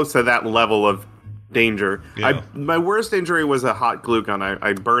to that level of danger. Yeah. My worst injury was a hot glue gun.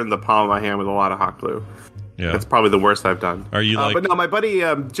 I burned the palm of my hand with a lot of hot glue. Yeah, that's probably the worst I've done. Are you but no, my buddy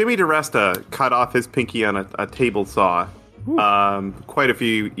Jimmy DeResta cut off his pinky on a table saw quite a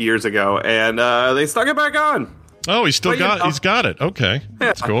few years ago, and they stuck it back on. Oh, he's got it. Okay, yeah,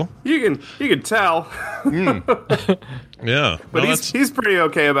 that's cool. You can tell. Yeah, but he's pretty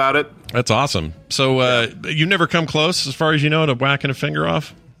okay about it. That's awesome. So you never come close, as far as you know, to whacking a finger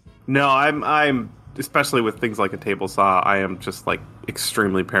off? No, I'm especially with things like a table saw. I am just like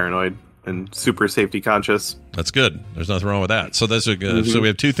extremely paranoid and super safety conscious. That's good. There's nothing wrong with that. So those are good. So we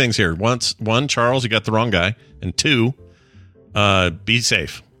have two things here. One, Charles, you got the wrong guy, and two, be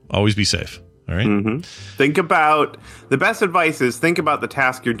safe. Always be safe. All right. Mm-hmm. The best advice is think about the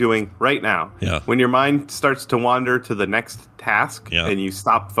task you're doing right now. Yeah. When your mind starts to wander to the next task and you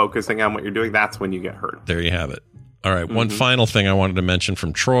stop focusing on what you're doing, that's when you get hurt. There you have it. All right. One final thing I wanted to mention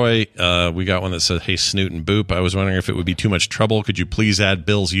from Troy. We got one that said, "Hey, Snoot and Boop, I was wondering if it would be too much trouble. Could you please add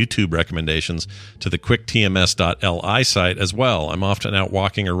Bill's YouTube recommendations to the quicktms.li site as well? I'm often out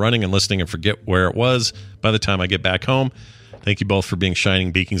walking or running and listening and forget where it was by the time I get back home. Thank you both for being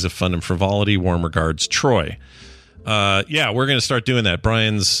shining beacons of fun and frivolity. Warm regards, Troy." Yeah, we're going to start doing that.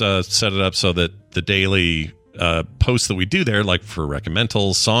 Brian's set it up so that the daily posts that we do there, like for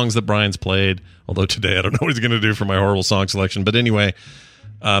recommendals, songs that Brian's played, although today I don't know what he's going to do for my horrible song selection. But anyway,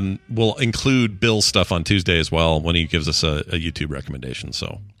 we'll include Bill's stuff on Tuesday as well when he gives us a YouTube recommendation.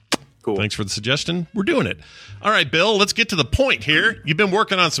 So cool. Thanks for the suggestion. We're doing it. All right, Bill, let's get to the point here. You've been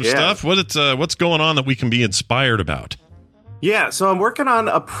working on some stuff. What's going on that we can be inspired about? Yeah, so I'm working on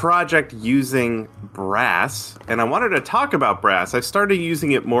a project using brass, and I wanted to talk about brass. I've started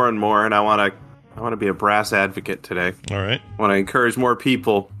using it more and more, and I want to be a brass advocate today. All right. I want to encourage more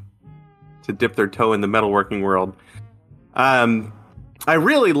people to dip their toe in the metalworking world. I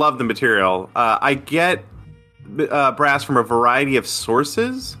really love the material. I get brass from a variety of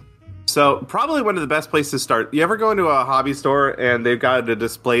sources. So probably one of the best places to start. You ever go into a hobby store and they've got a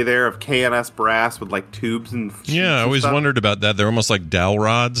display there of KNS brass with like tubes and yeah, I always wondered about that. They're almost like dowel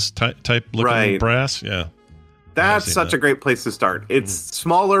rods type looking brass. Yeah, that's such a great place to start. It's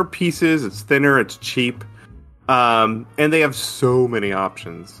smaller pieces, it's thinner, it's cheap, and they have so many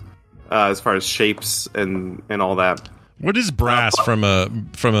options as far as shapes and all that. What is brass from a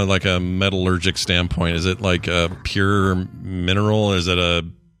like a metallurgic standpoint? Is it like a pure mineral?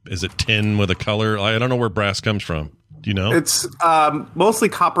 Is it tin with a color? I don't know where brass comes from. Do you know? It's mostly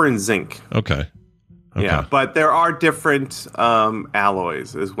copper and zinc. Okay. Yeah, but there are different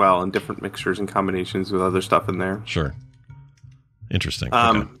alloys as well, and different mixtures and combinations with other stuff in there. Sure. Interesting.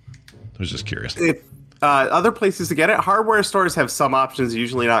 I was just curious. Other places to get it, hardware stores have some options,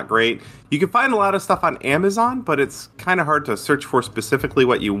 usually not great. You can find a lot of stuff on Amazon, but it's kind of hard to search for specifically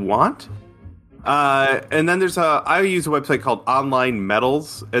what you want. And then I use a website called Online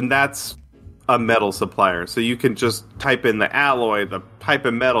Metals, and that's a metal supplier. So you can just type in the alloy, the type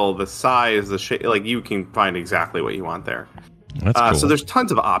of metal, the size, the shape, like you can find exactly what you want there. That's cool. So there's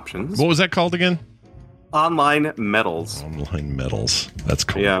tons of options. What was that called again? Online Metals. Online Metals. That's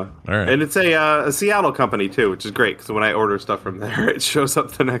cool. Yeah. All right. And it's a Seattle company too, which is great because when I order stuff from there, it shows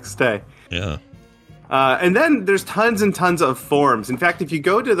up the next day. Yeah. And then there's tons and tons of forms. In fact, if you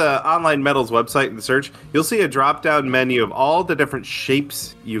go to the Online Metals website and search, you'll see a drop-down menu of all the different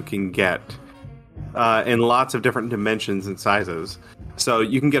shapes you can get in lots of different dimensions and sizes. So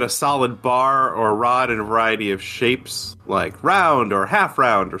you can get a solid bar or rod in a variety of shapes, like round or half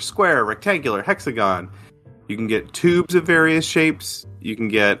round or square, rectangular, hexagon. You can get tubes of various shapes. You can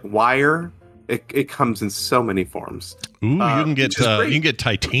get wire. It comes in so many forms. Ooh, you can get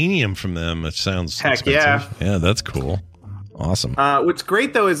titanium from them. It sounds heck expensive. Yeah, that's cool. Awesome. What's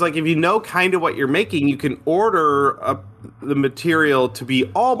great though is like if you know kind of what you're making, you can order the material to be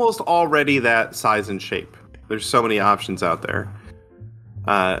almost already that size and shape. There's so many options out there.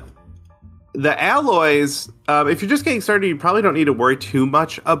 The alloys, if you're just getting started, you probably don't need to worry too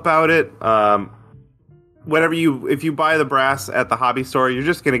much about it. If you buy the brass at the hobby store, you're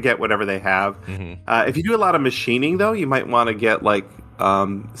just going to get whatever they have. Mm-hmm. If you do a lot of machining, though, you might want to get like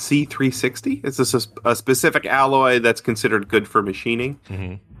C360. It's a specific alloy that's considered good for machining.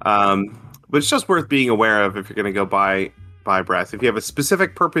 Mm-hmm. But it's just worth being aware of if you're going to go buy brass. If you have a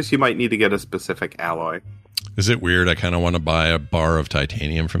specific purpose, you might need to get a specific alloy. Is it weird? I kind of want to buy a bar of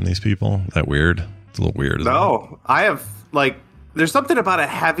titanium from these people. Is that weird? It's a little weird. Isn't it? I have there's something about a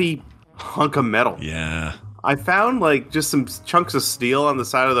heavy hunk of metal. Yeah. I found just some chunks of steel on the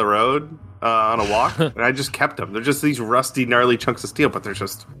side of the road on a walk, and I just kept them. They're just these rusty, gnarly chunks of steel, but there's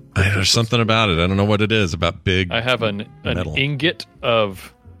something about it. I don't know what it is about big. I have an ingot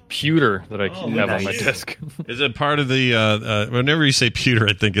of pewter that I have on my desk. Is it part of the? Whenever you say pewter,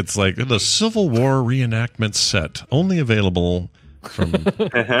 I think it's like the Civil War reenactment set, only available from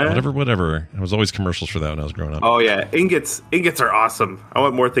whatever. There was always commercials for that when I was growing up. Oh yeah, ingots are awesome. I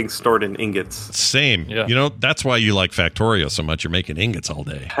want more things stored in ingots. Same. Yeah. That's why you like Factorio so much. You're making ingots all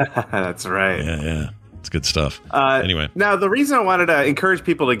day. That's right. Yeah. It's good stuff. Anyway. Now, the reason I wanted to encourage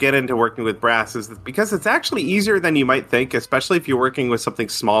people to get into working with brass is because it's actually easier than you might think, especially if you're working with something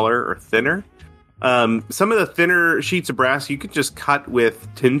smaller or thinner. Some of the thinner sheets of brass you could just cut with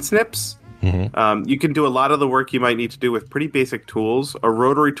tin snips. Mm-hmm. You can do a lot of the work you might need to do with pretty basic tools. A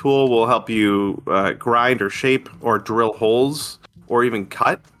rotary tool will help you grind or shape or drill holes or even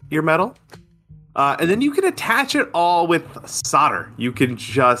cut your metal. And then you can attach it all with solder. You can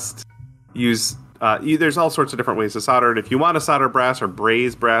just use... there's all sorts of different ways to solder, and if you want to solder brass or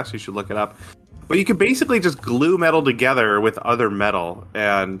braze brass, you should look it up. But you can basically just glue metal together with other metal,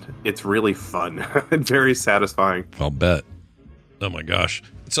 and it's really fun and very satisfying. I'll bet. Oh my gosh!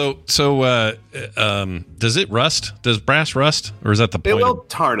 So does it rust? Does brass rust, or is that the point? It will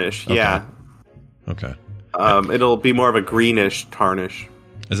tarnish. Okay. Yeah. Okay. It'll be more of a greenish tarnish.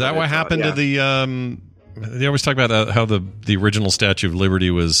 Is that what happened to they always talk about how the original Statue of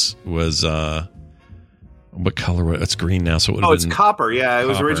Liberty was what color was it? It's green now, so it would have it's been copper. Yeah, it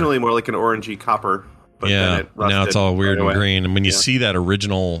was copper. originally more like an orangey copper. But then it rusted now it's all weird right away. and green. And when you see that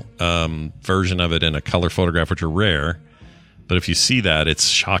original version of it in a color photograph, which are rare, but if you see that, it's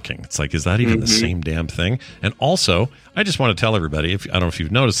shocking. It's like, is that even the same damn thing? And also, I just want to tell everybody, I don't know if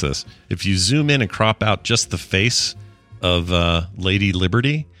you've noticed this, if you zoom in and crop out just the face of Lady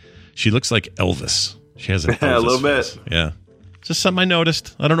Liberty, she looks like Elvis. She has an Elvis a little face. bit. Yeah. Just something I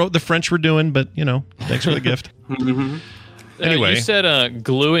noticed. I don't know what the French were doing, but, thanks for the gift. Anyway. You said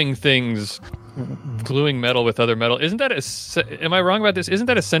gluing metal with other metal. Isn't that, am I wrong about this? Isn't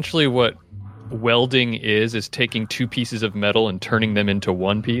that essentially what welding is taking two pieces of metal and turning them into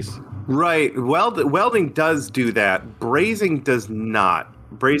one piece? Right. Welding does do that. Brazing does not.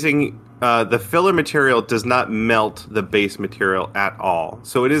 Brazing, the filler material does not melt the base material at all.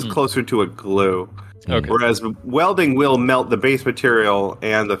 So it is closer to a glue. Okay. Whereas welding will melt the base material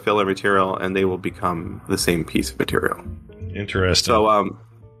and the filler material, and they will become the same piece of material. Interesting. So,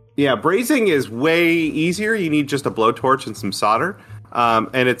 brazing is way easier. You need just a blowtorch and some solder.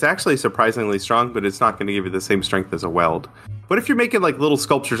 And it's actually surprisingly strong, but it's not going to give you the same strength as a weld. But if you're making like little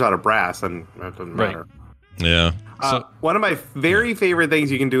sculptures out of brass, then that doesn't matter. Yeah. So, one of my very favorite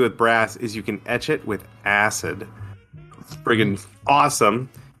things you can do with brass is you can etch it with acid. It's friggin' awesome.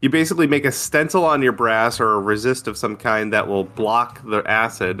 You basically make a stencil on your brass or a resist of some kind that will block the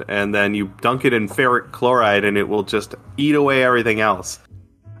acid, and then you dunk it in ferric chloride, and it will just eat away everything else.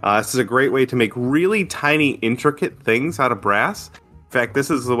 This is a great way to make really tiny, intricate things out of brass. In fact,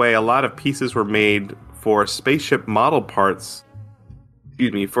 this is the way a lot of pieces were made for spaceship model parts.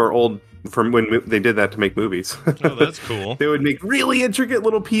 From when they did that to make movies. Oh, that's cool. They would make really intricate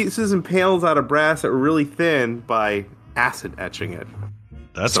little pieces and panels out of brass that were really thin by acid etching it.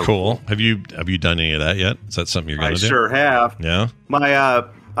 That's cool. Have you done any of that yet? Is that something you're going to do? I sure have. Yeah.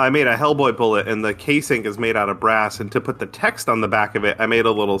 I made a Hellboy bullet, and the casing is made out of brass. And to put the text on the back of it, I made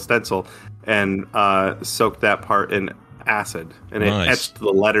a little stencil and soaked that part in acid, and it etched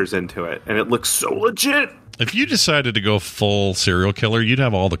the letters into it, and it looks so legit. If you decided to go full serial killer, you'd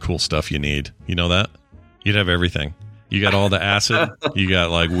have all the cool stuff you need. You know that? You'd have everything. You got all the acid. You got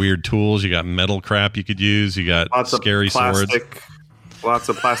like weird tools. You got metal crap you could use. You got scary swords. Lots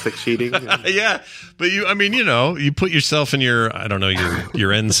of plastic sheeting. Yeah, but you put yourself in your your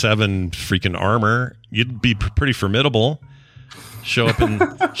N7 freaking armor, you'd be pretty formidable. Show up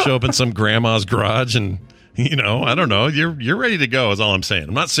in some grandma's garage, and I don't know, you're ready to go. Is all I'm saying.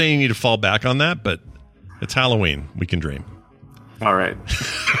 I'm not saying you need to fall back on that, but it's Halloween. We can dream. All right.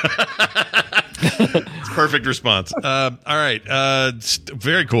 It's perfect response. All right.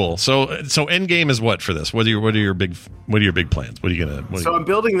 Very cool. So Endgame is what for this? What are your big plans? What are you gonna? So I'm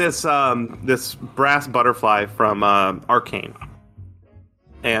building this this brass butterfly from Arcane,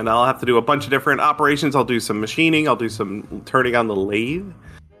 and I'll have to do a bunch of different operations. I'll do some machining. I'll do some turning on the lathe,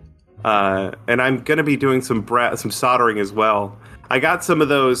 and I'm gonna be doing some soldering as well. I got some of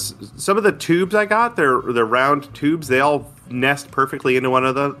the tubes I got. They're round tubes. They all nest perfectly into one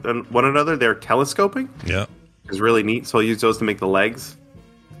another. They're telescoping. Yeah. It's really neat. So I'll use those to make the legs.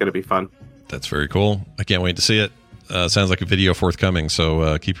 It's going to be fun. That's very cool. I can't wait to see it. Sounds like a video forthcoming.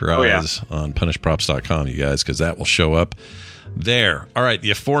 So keep your eyes on punishprops.com, you guys, because that will show up there. All right.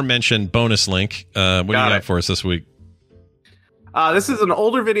 The aforementioned bonus link. What do you got for us this week? This is an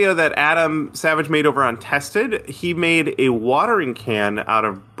older video that Adam Savage made over on Tested. He made a watering can out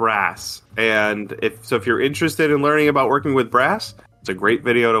of brass. And if you're interested in learning about working with brass, it's a great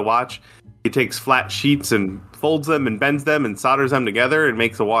video to watch. He takes flat sheets and folds them and bends them and solders them together and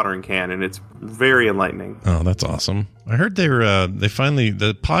makes a watering can. And it's very enlightening. Oh, that's awesome. I heard the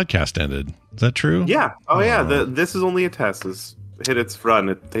podcast ended. Is that true? Yeah. Yeah. This is only a test. It's hit its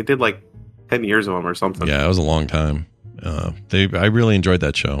run. They did like 10 years of them or something. Yeah, it was a long time. I really enjoyed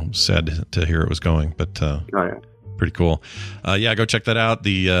that show. Sad to hear it was going, but pretty cool. Go check that out.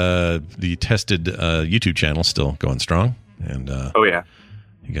 The Tested YouTube channel still going strong, and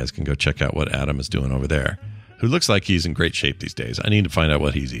you guys can go check out what Adam is doing over there. Who looks like he's in great shape these days. I need to find out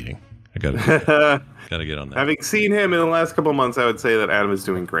what he's eating. I gotta get on that. Having seen him in the last couple of months, I would say that Adam is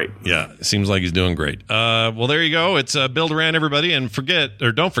doing great. Yeah, it seems like he's doing great. Well, there you go. It's Build Around, everybody, and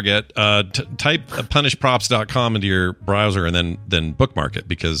don't forget, type punishprops.com into your browser and then bookmark it,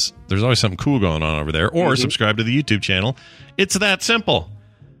 because there's always something cool going on over there. Or subscribe to the YouTube channel. It's that simple.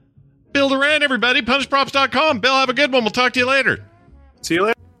 Build Around, everybody. Punishprops.com. Bill, have a good one. We'll talk to you later. See you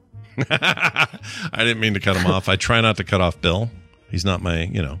later. I didn't mean to cut him off. I try not to cut off Bill. He's not my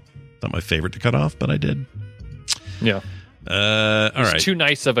favorite to cut off, but I did. Yeah. All right. He's too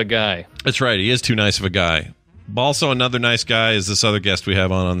nice of a guy. That's right. He is too nice of a guy. Also, another nice guy is this other guest we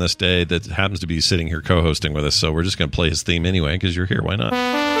have on this day that happens to be sitting here co-hosting with us. So we're just going to play his theme anyway because you're here. Why not?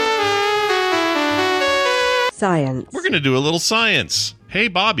 Science. We're going to do a little science. Hey,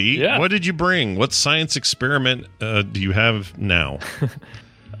 Bobby, what did you bring? What science experiment do you have now?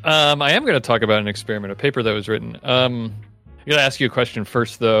 I am going to talk about an experiment, a paper that was written. I'm going to ask you a question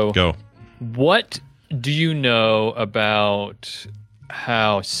first, though. Go. What do you know about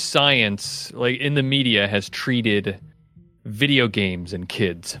how science, like in the media, has treated video games and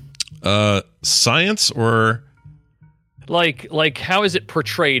kids? Science or like how is it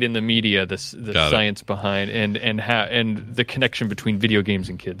portrayed in the media? The science behind and the connection between video games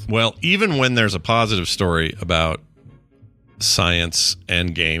and kids. Well, even when there's a positive story about science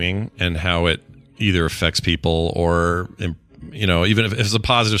and gaming and how it either affects people or even if it's a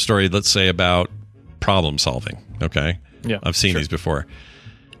positive story, let's say about problem solving. Okay. Yeah, I've seen these before.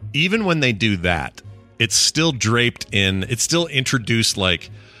 Even when they do that, it's still it's still introduced like,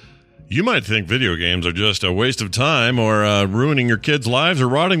 you might think video games are just a waste of time or ruining your kids' lives or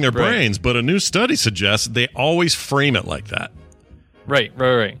rotting their brains, but a new study suggests they always frame it like that. Right.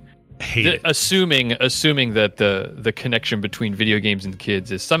 Hate it. Assuming that the connection between video games and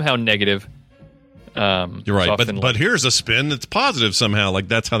kids is somehow negative. You're right, but here's a spin that's positive somehow. Like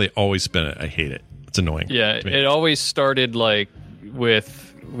that's how they always spin it. I hate it. It's annoying. Yeah, it always started like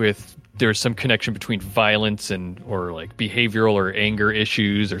with there's some connection between violence or like behavioral or anger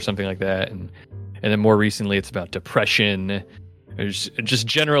issues or something like that, and then more recently it's about depression, there's just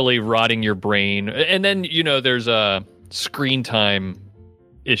generally rotting your brain, and then there's screen time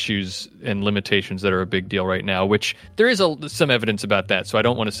issues and limitations that are a big deal right now, which there is some evidence about that. So I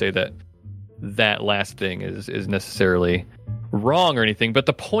don't want to say that last thing is necessarily wrong or anything, but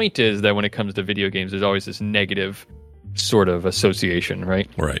the point is that when it comes to video games, there's always this negative sort of association, right?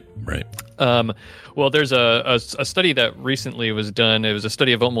 Right. Well, there's a study that recently was done. It was a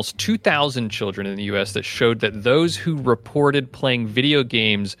study of almost 2,000 children in the U.S. that showed that those who reported playing video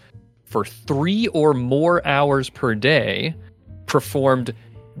games for 3 or more hours per day performed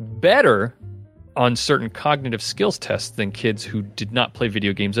better on certain cognitive skills tests than kids who did not play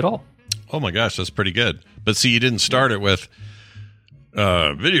video games at all. Oh my gosh, that's pretty good. But see, you didn't start it with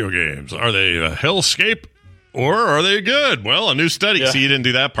video games. Are they a hellscape or are they good? Well, a new study. Yeah. See, you didn't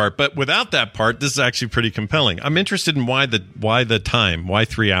do that part. But without that part, this is actually pretty compelling. I'm interested in why the time? Why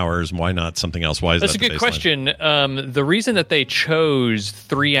 3 hours? Why not something else? Why is that's that a good question. The reason that they chose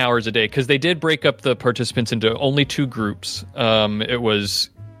 3 hours a day, because they did break up the participants into only 2 groups. It was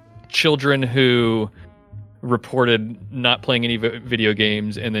children who reported not playing any video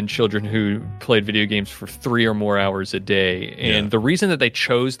games, and then children who played video games for 3 or more hours a day. And the reason that they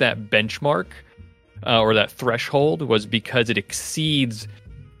chose that benchmark or that threshold was because it exceeds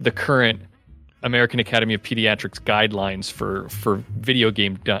the current American Academy of Pediatrics guidelines for video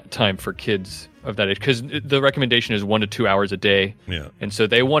game time for kids of that age. Because the recommendation is 1 to 2 hours a day. Yeah. And so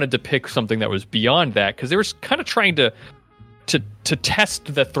they wanted to pick something that was beyond that, because they were kind of trying to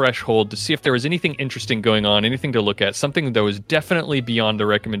test the threshold to see if there was anything interesting going on, anything to look at, something that was definitely beyond the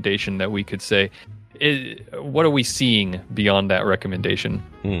recommendation that we could say, what are we seeing beyond that recommendation?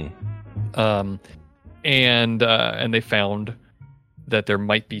 And they found that there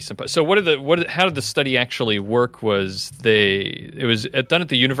might be some. So how did the study actually work? Was it was done at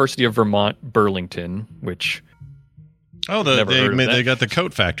the University of Vermont, Burlington, which. Oh, they got the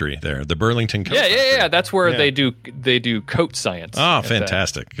coat factory there, the Burlington coat factory. Yeah. That's where they do coat science. Oh,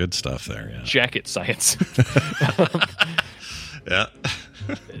 fantastic. Good stuff there. Yeah. Jacket science. Yeah.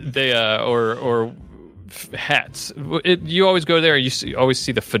 They or hats. You always go there, you always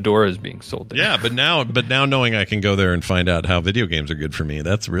see the fedoras being sold there. Yeah, but now knowing I can go there and find out how video games are good for me,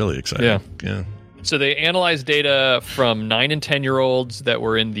 that's really exciting. Yeah. So they analyzed data from 9 and 10-year-olds that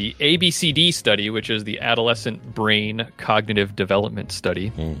were in the ABCD study, which is the Adolescent Brain Cognitive Development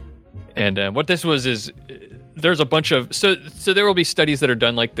Study. And what this was is there's a bunch of... So there will be studies that are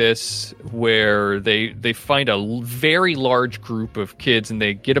done like this where they find a very large group of kids and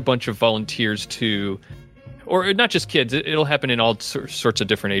they get a bunch of volunteers to... Or not just kids, it'll happen in all sorts of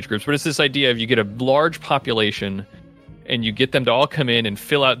different age groups, but it's this idea of you get a large population and you get them to all come in and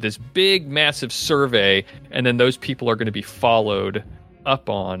fill out this big, massive survey, and then those people are going to be followed up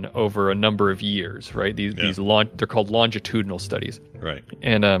on over a number of years, right? They're called longitudinal studies, right?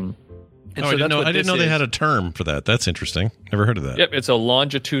 And I didn't know they had a term for that. That's interesting. Never heard of that. Yep, it's a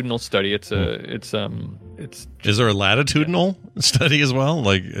longitudinal study. It's Is there a latitudinal study as well?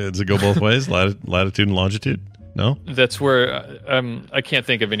 Like, does it go both ways, latitude and longitude? No? That's where I can't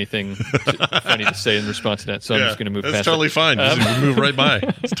think of anything funny to say in response to that, so I'm just going to move past it. That's totally fine. Just move right by.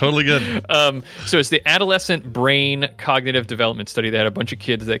 It's totally good. So it's the Adolescent Brain Cognitive Development Study. They had a bunch of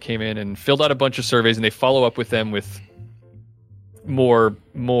kids that came in and filled out a bunch of surveys, and they follow up with them with more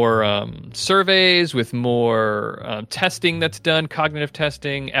surveys, with more testing that's done, cognitive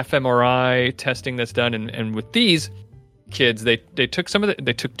testing, fMRI testing that's done, and with these kids, they took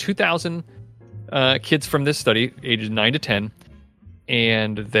 2,000 kids from this study, ages 9 to 10,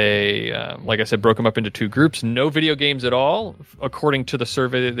 and they, like I said, broke them up into two groups. No video games at all, according to the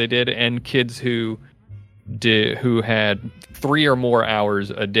survey that they did, and kids who had 3 or more hours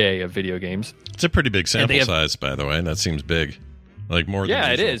a day of video games. It's a pretty big sample size, by the way. That seems big, like more than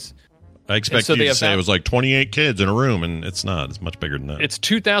it usual. is. I expect you to say it was like 28 kids in a room, and it's not. It's much bigger than that. It's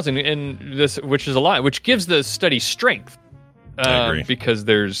 2,000, and this, which is a lot, which gives the study strength. I agree. Because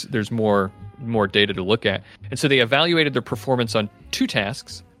there's more data to look at. And so they evaluated their performance on 2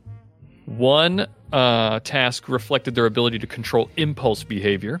 tasks. One task reflected their ability to control impulse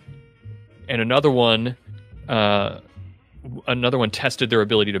behavior, and another one tested their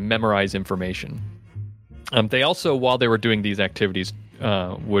ability to memorize information. They also, while they were doing these activities,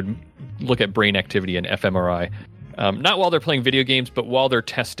 would look at brain activity and fMRI. Not while they're playing video games, but while they're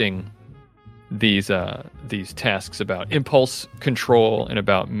testing these tasks about impulse control and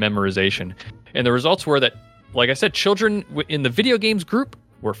about memorization. And the results were that, like I said, children in the video games group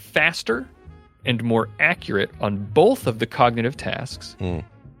were faster and more accurate on both of the cognitive tasks.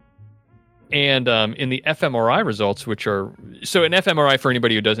 And in the fMRI results, which are... So an fMRI, for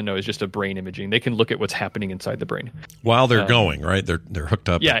anybody who doesn't know, is just a brain imaging. They can look at what's happening inside the brain. While they're going, right? They're hooked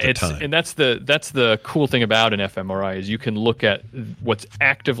up at the time. And that's the cool thing about an fMRI is you can look at what's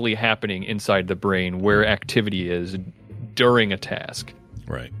actively happening inside the brain, where activity is during a task.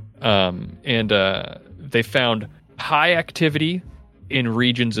 Right. They found high activity in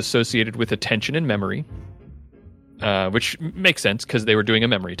regions associated with attention and memory, which makes sense because they were doing a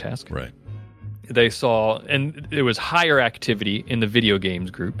memory task. Right. They saw, and it was higher activity in the video games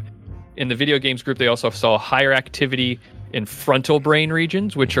group. In the video games group, they also saw higher activity in frontal brain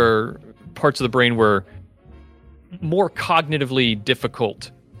regions, which are parts of the brain where more cognitively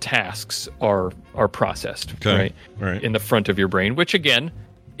difficult tasks are processed. Okay. Right. In the front of your brain, which again,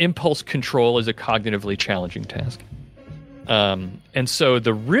 impulse control is a cognitively challenging task. And so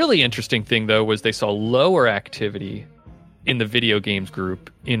the really interesting thing, though, was they saw lower activity in the video games group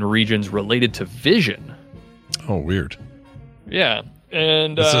in regions related to vision. Oh, weird. Yeah.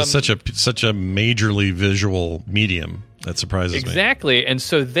 And this is such a majorly visual medium. That surprises me. Exactly. And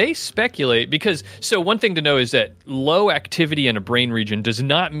so they speculate so one thing to know is that low activity in a brain region does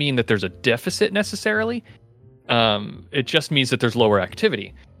not mean that there's a deficit necessarily. It just means that there's lower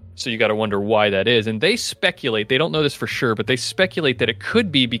activity. So you got to wonder why that is. And they speculate, they don't know this for sure, but they speculate that it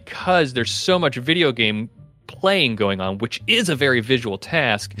could be because there's so much video game playing going on, which is a very visual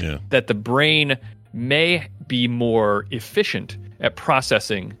task, that the brain may be more efficient at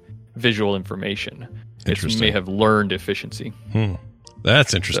processing visual information. It may have learned efficiency.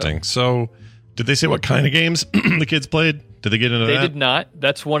 That's interesting. So did they say what kind of games the kids played? Did they get into that? They did not.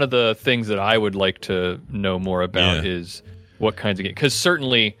 That's one of the things that I would like to know more about is what kinds of games. Because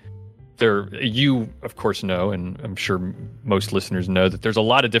certainly you, of course, know, and I'm sure most listeners know, that there's a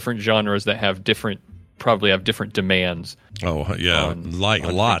lot of different genres that have probably have different demands. Oh, yeah.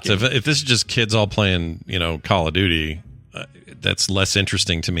 Lots. If this is just kids all playing, Call of Duty, that's less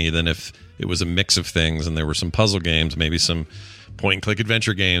interesting to me than if it was a mix of things and there were some puzzle games, maybe some point-and-click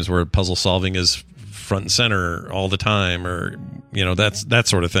adventure games where puzzle solving is front and center all the time, or, that's that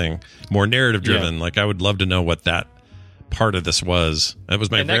sort of thing. More narrative-driven. Like, I would love to know what that part of this was.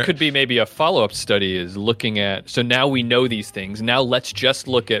 That could be maybe a follow-up study is looking at... So now we know these things. Now let's just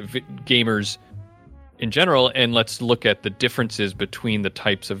look at gamers in general, and let's look at the differences between the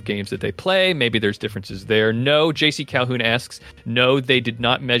types of games that they play. Maybe there's differences there. No, JC Calhoun asks, no, they did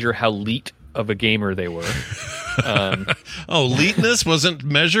not measure how leet of a gamer they were. Leetness wasn't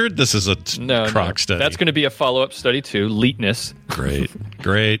measured? This is a crock study. That's going to be a follow-up study too, leetness.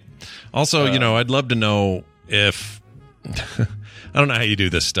 Great. Also, I'd love to know if... I don't know how you do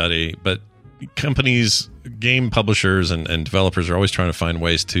this study, but companies, game publishers, and developers are always trying to find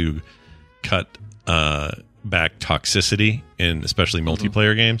ways to cut back toxicity in especially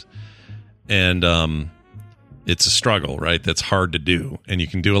multiplayer games, and it's a struggle, right? That's hard to do, and you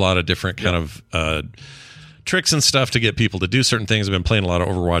can do a lot of different kind of tricks and stuff to get people to do certain things. I've been playing a lot of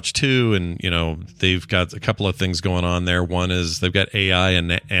Overwatch 2, and they've got a couple of things going on there. One is they've got AI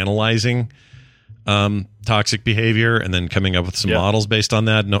and analyzing toxic behavior and then coming up with some models based on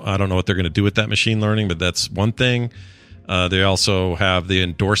that. No, I don't know what they're going to do with that machine learning, but that's one thing. They also have the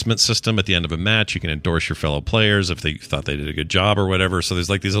endorsement system at the end of a match. You can endorse your fellow players if they thought they did a good job or whatever. So there's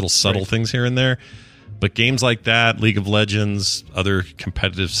like these little subtle things here and there. But games like that, League of Legends, other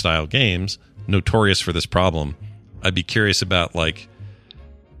competitive style games, notorious for this problem. I'd be curious about like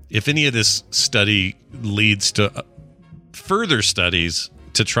if any of this study leads to further studies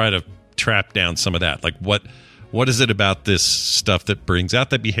to try to trap down some of that. Like what is it about this stuff that brings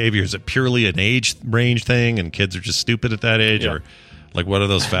out that behavior? Is it purely an age range thing and kids are just stupid at that age? Or like what are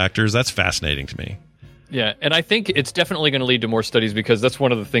those factors? That's fascinating to me. Yeah, and I think it's definitely going to lead to more studies because that's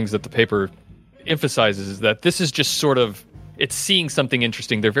one of the things that the paper emphasizes is that this is just sort of, it's seeing something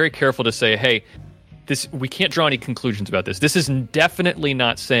interesting. They're very careful to say, hey, we can't draw any conclusions about this. This is definitely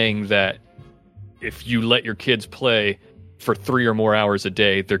not saying that if you let your kids play for 3 or more hours a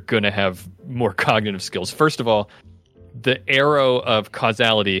day, they're going to have more cognitive skills. First of all, the arrow of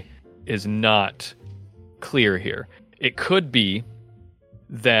causality is not clear here. It could be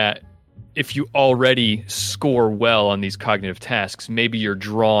that if you already score well on these cognitive tasks, maybe you're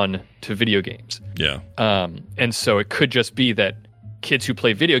drawn to video games. Yeah. And so it could just be that kids who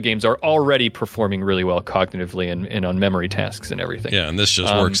play video games are already performing really well cognitively and on memory tasks and everything. Yeah, and this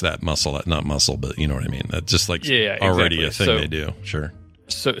just works that muscle, not muscle, but you know what I mean. That's just like already a thing they do. Sure.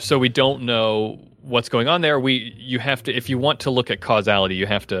 So we don't know what's going on there. You have to, if you want to look at causality, you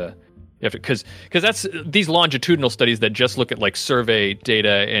have to because that's these longitudinal studies that just look at like survey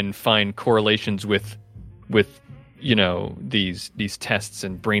data and find correlations with you know these tests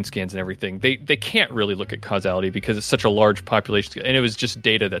and brain scans and everything. They can't really look at causality because it's such a large population and it was just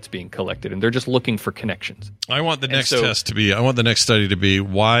data that's being collected and they're just looking for connections. I want the next study to be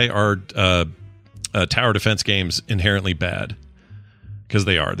why are tower defense games inherently bad? Because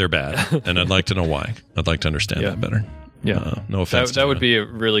they're bad, and I'd like to know why. I'd like to understand that better. Yeah, no offense. That would be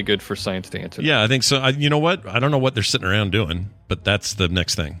really good for science to answer. Yeah, I think so. You know what? I don't know what they're sitting around doing, but that's the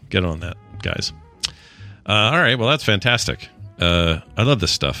next thing. Get on that, guys. All right, well, that's fantastic. I love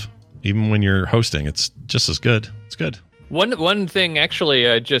this stuff. Even when you're hosting, it's just as good. It's good. One thing, actually,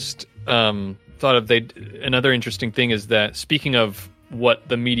 I just thought of. Another interesting thing is that speaking of what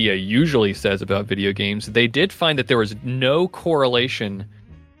the media usually says about video games, they did find that there was no correlation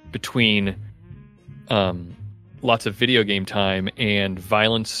between lots of video game time and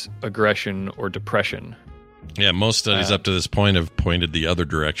violence, aggression, or depression. Yeah, most studies up to this point have pointed the other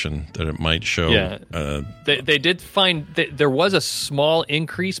direction that it might show. Yeah, they did find that there was a small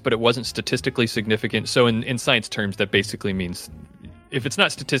increase, but it wasn't statistically significant. So in science terms, that basically means if it's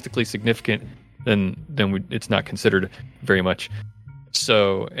not statistically significant, then it's not considered very much.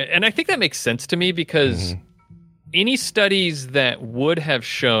 So, and I think that makes sense to me because any studies that would have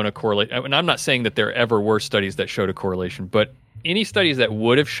shown a correlation, and I'm not saying that there ever were studies that showed a correlation, but any studies that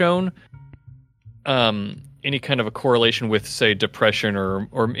would have shown any kind of a correlation with, say, depression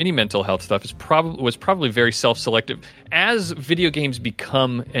or any mental health stuff was probably very self-selective. As video games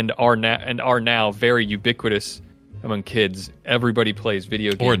become and are now very ubiquitous among kids, everybody plays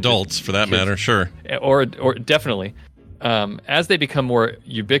video games. Or adults, for that matter, sure. Or definitely. As they become more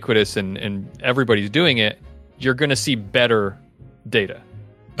ubiquitous and everybody's doing it, you're going to see better data.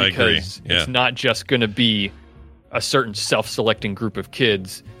 I agree. Yeah. It's not just going to be a certain self-selecting group of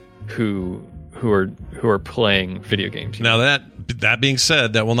kids who are playing video games. Now that being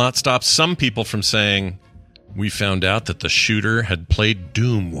said, that will not stop some people from saying we found out that the shooter had played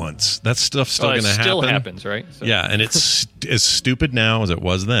Doom once. That stuff's still going to happen. It still happens, right? So. Yeah, and it's as stupid now as it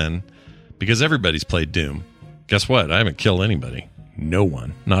was then because everybody's played Doom. Guess what? I haven't killed anybody. No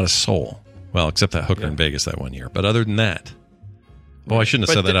one. Not a soul. Well, except that hooker in Vegas that one year. But other than that, I shouldn't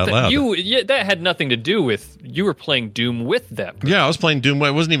have said that out loud. That had nothing to do with you were playing Doom with that person. Yeah, I was playing Doom.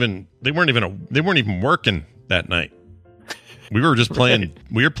 It wasn't even. They weren't even working that night. We were just playing. Right.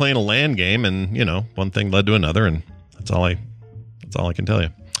 We were playing a LAN game, and one thing led to another, and that's all I can tell you.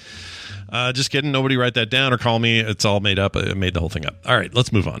 Just kidding. Nobody write that down or call me. It's all made up. I made the whole thing up. All right,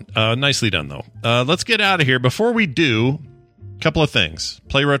 let's move on. Nicely done, though. Let's get out of here. Before we do, a couple of things.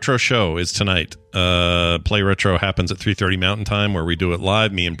 Play Retro show is tonight. Play Retro happens at 3:30 Mountain Time, where we do it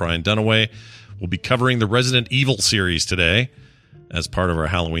live. Me and Brian Dunaway will be covering the Resident Evil series today as part of our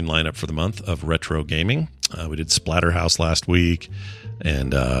Halloween lineup for the month of retro gaming. We did Splatterhouse last week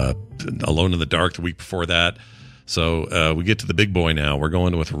and Alone in the Dark the week before that. So we get to the big boy now. We're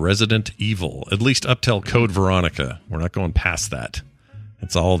going with Resident Evil, at least up till Code Veronica. We're not going past that.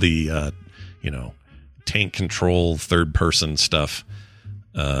 It's all the, tank control, third-person stuff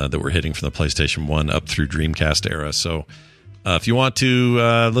that we're hitting from the PlayStation 1 up through Dreamcast era. So If you want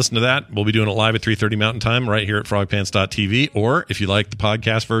to listen to that, we'll be doing it live at 3:30 Mountain Time right here at frogpants.tv. Or if you like the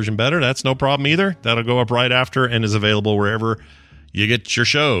podcast version better, that's no problem either. That'll go up right after and is available wherever you get your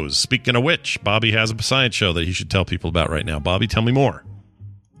shows. Speaking of which, Bobby has a science show that he should tell people about right now. Bobby, tell me more.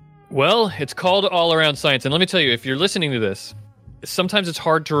 Well, it's called All Around Science. And let me tell you, if you're listening to this, sometimes it's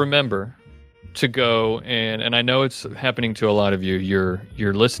hard to remember to go and I know it's happening to a lot of you.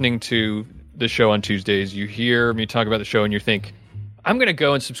 You're listening to the show on Tuesdays. You hear me talk about the show and you think, I'm going to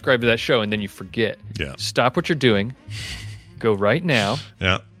go and subscribe to that show, and then you forget. Yeah. Stop what you're doing. Go right now.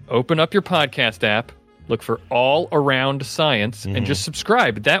 Yeah. Open up your podcast app. Look for All Around Science and just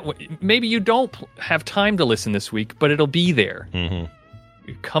subscribe. That way, maybe you don't have time to listen this week, but it'll be there.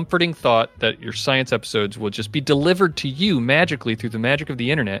 A comforting thought that your science episodes will just be delivered to you magically through the magic of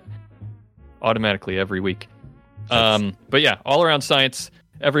the internet automatically every week. But yeah, All Around Science.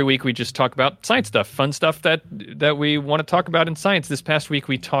 Every week we just talk about science stuff, fun stuff that we want to talk about in science. This past week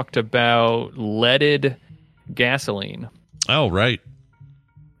we talked about leaded gasoline. Oh, right.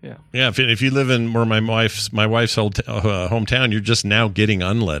 Yeah. Yeah, if you live in where my wife's hometown, you're just now getting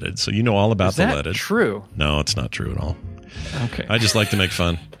unleaded, so you know all about the leaded. True? No, it's not true at all. Okay. I just like to make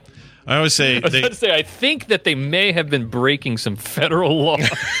fun. I always say I think that they may have been breaking some federal law.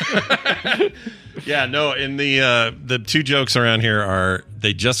 Yeah, no, in the two jokes around here are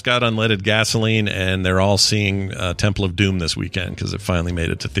they just got unleaded gasoline and they're all seeing Temple of Doom this weekend because it finally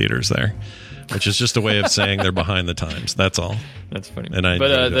made it to theaters there, which is just a way of saying they're behind the times. That's all. That's funny. And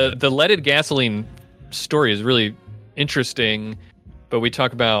the leaded gasoline story is really interesting, but we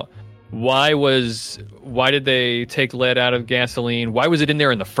talk about why did they take lead out of gasoline? Why was it in there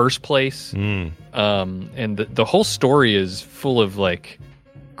in the first place? And the whole story is full of like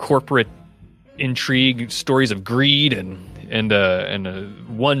corporate intrigue, stories of greed, and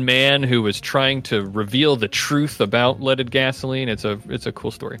one man who was trying to reveal the truth about leaded gasoline. It's a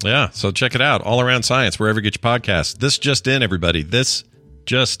cool story. Yeah, so check it out. All Around Science, wherever you get your podcasts. This just in, everybody. This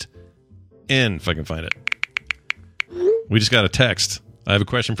just in, if I can find it. We just got a text. I have a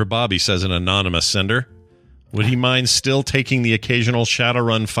question for Bobby, says an anonymous sender. Would he mind still taking the occasional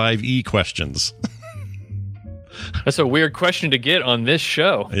Shadowrun 5e questions? That's a weird question to get on this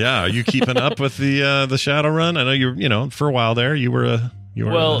show. Yeah, are you keeping up with the Shadowrun? I know you for a while there you were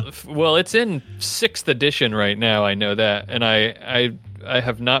well, it's in 6th edition right now. I know that, and I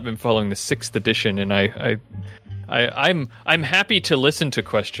have not been following the 6th edition, and I'm happy to listen to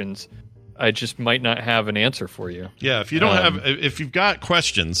questions. I just might not have an answer for you. Yeah, if you don't if you've got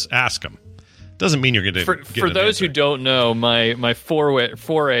questions, ask them. Doesn't mean you're going to get for those who don't know, my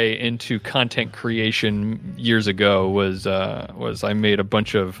foray into content creation years ago was I made a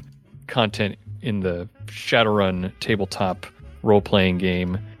bunch of content in the Shadowrun tabletop role-playing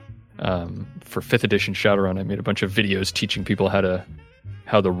game for 5th edition Shadowrun. I made a bunch of videos teaching people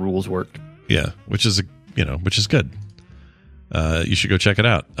how the rules worked. Yeah, which is good. You should go check it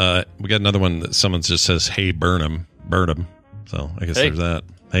out. We got another one that someone just says, "Hey, burn 'em." So I guess there's that.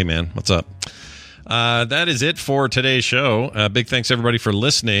 Hey, man, what's up? That is it for today's show. Big thanks, everybody, for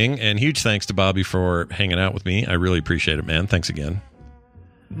listening, and huge thanks to Bobby for hanging out with me. I really appreciate it, man. Thanks again.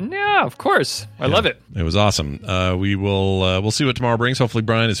 Yeah, of course. I love it. It was awesome. We'll see what tomorrow brings. Hopefully,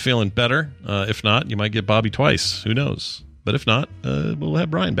 Brian is feeling better. If not, you might get Bobby twice. Who knows? But if not, we'll have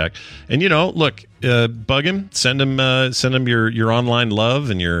Brian back. And look, bug him, send him your online love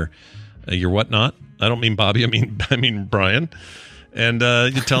and your whatnot. I don't mean Bobby. I mean Brian. And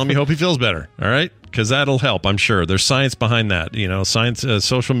you tell him you hope he feels better. All right, because that'll help. I'm sure there's science behind that. Science.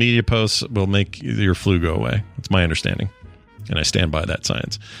 Social media posts will make your flu go away. That's my understanding, and I stand by that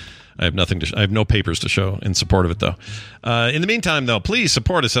science. I have no papers to show in support of it, though. In the meantime, though, please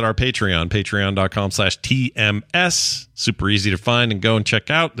support us at our Patreon, patreon.com/TMS. Super easy to find and go and check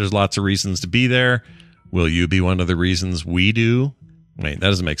out. There's lots of reasons to be there. Will you be one of the reasons we do? Wait, that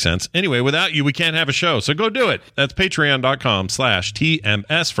doesn't make sense. Anyway, without you, we can't have a show, so go do it. That's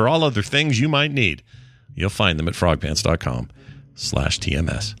patreon.com/TMS for all other things you might need. You'll find them at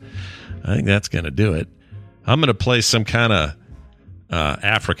frogpants.com/TMS. I think that's going to do it. I'm going to play some kind of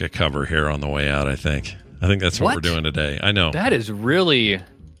Africa cover here on the way out. I think that's what we're doing today. I know that is really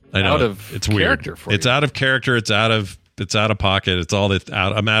out of character for you. It's out of character. It's out of pocket. It's all that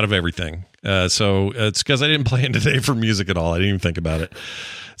out. I'm out of everything. So it's because I didn't play in today for music at all. I didn't even think about it.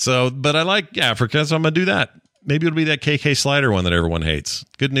 So, but I like Africa, so I'm gonna do that. Maybe it'll be that KK Slider one that everyone hates.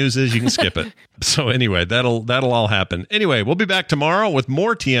 Good news is you can skip it. So anyway, that'll all happen. Anyway, we'll be back tomorrow with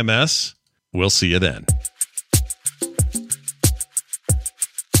more TMS. We'll see you then.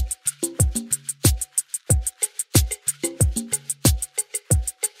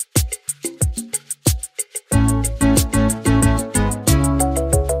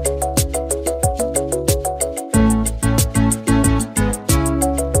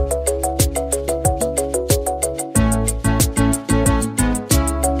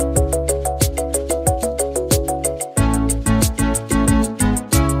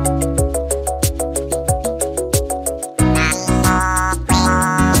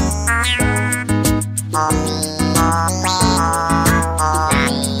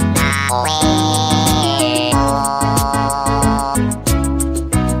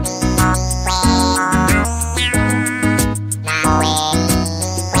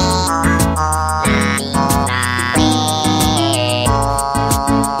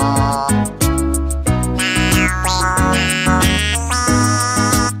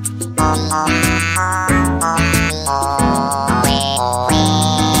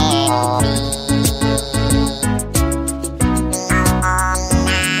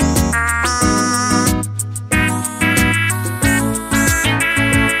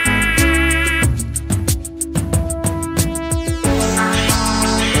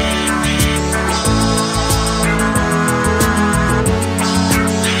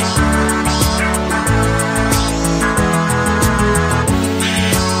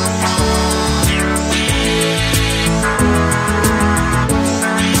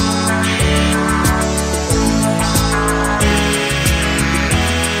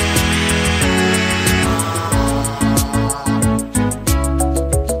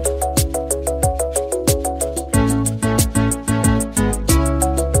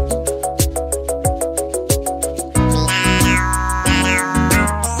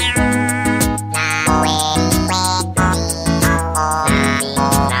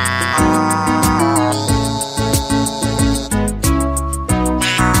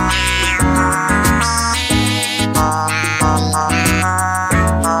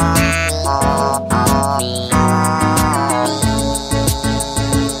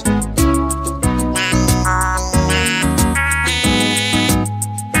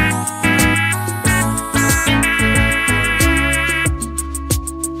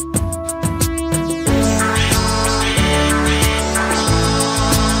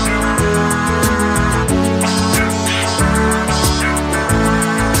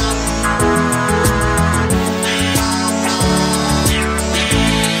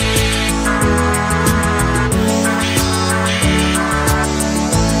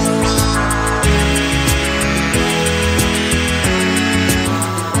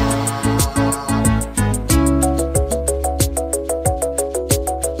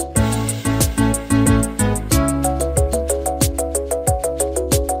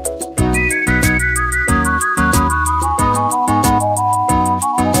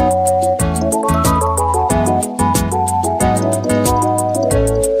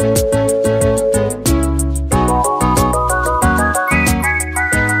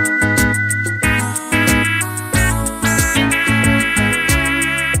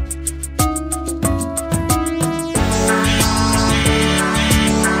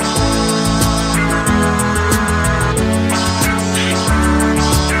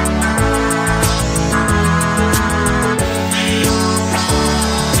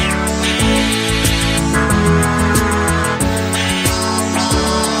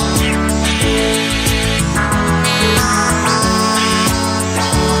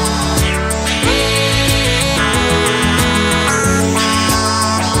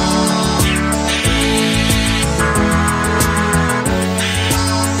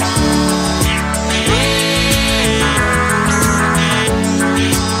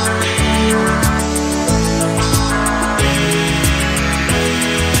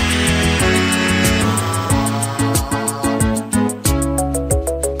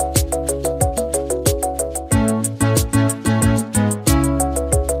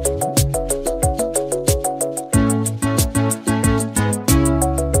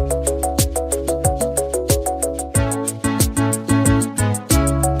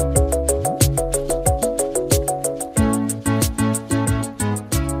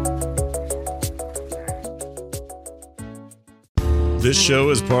 This show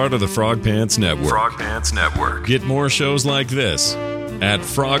is part of the Frog Pants Network. Frog Pants Network. Get more shows like this at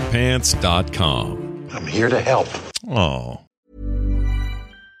frogpants.com. I'm here to help. Oh.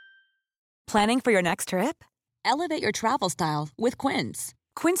 Planning for your next trip? Elevate your travel style with Quince.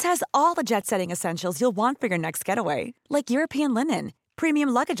 Quince has all the jet-setting essentials you'll want for your next getaway, like European linen, premium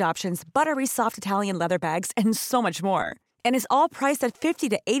luggage options, buttery soft Italian leather bags, and so much more. And is all priced at 50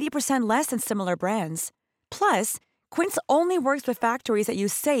 to 80% less than similar brands. Plus, Quince only works with factories that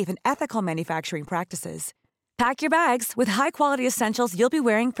use safe and ethical manufacturing practices. Pack your bags with high-quality essentials you'll be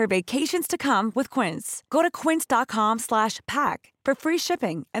wearing for vacations to come with Quince. Go to quince.com/pack for free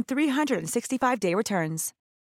shipping and 365-day returns.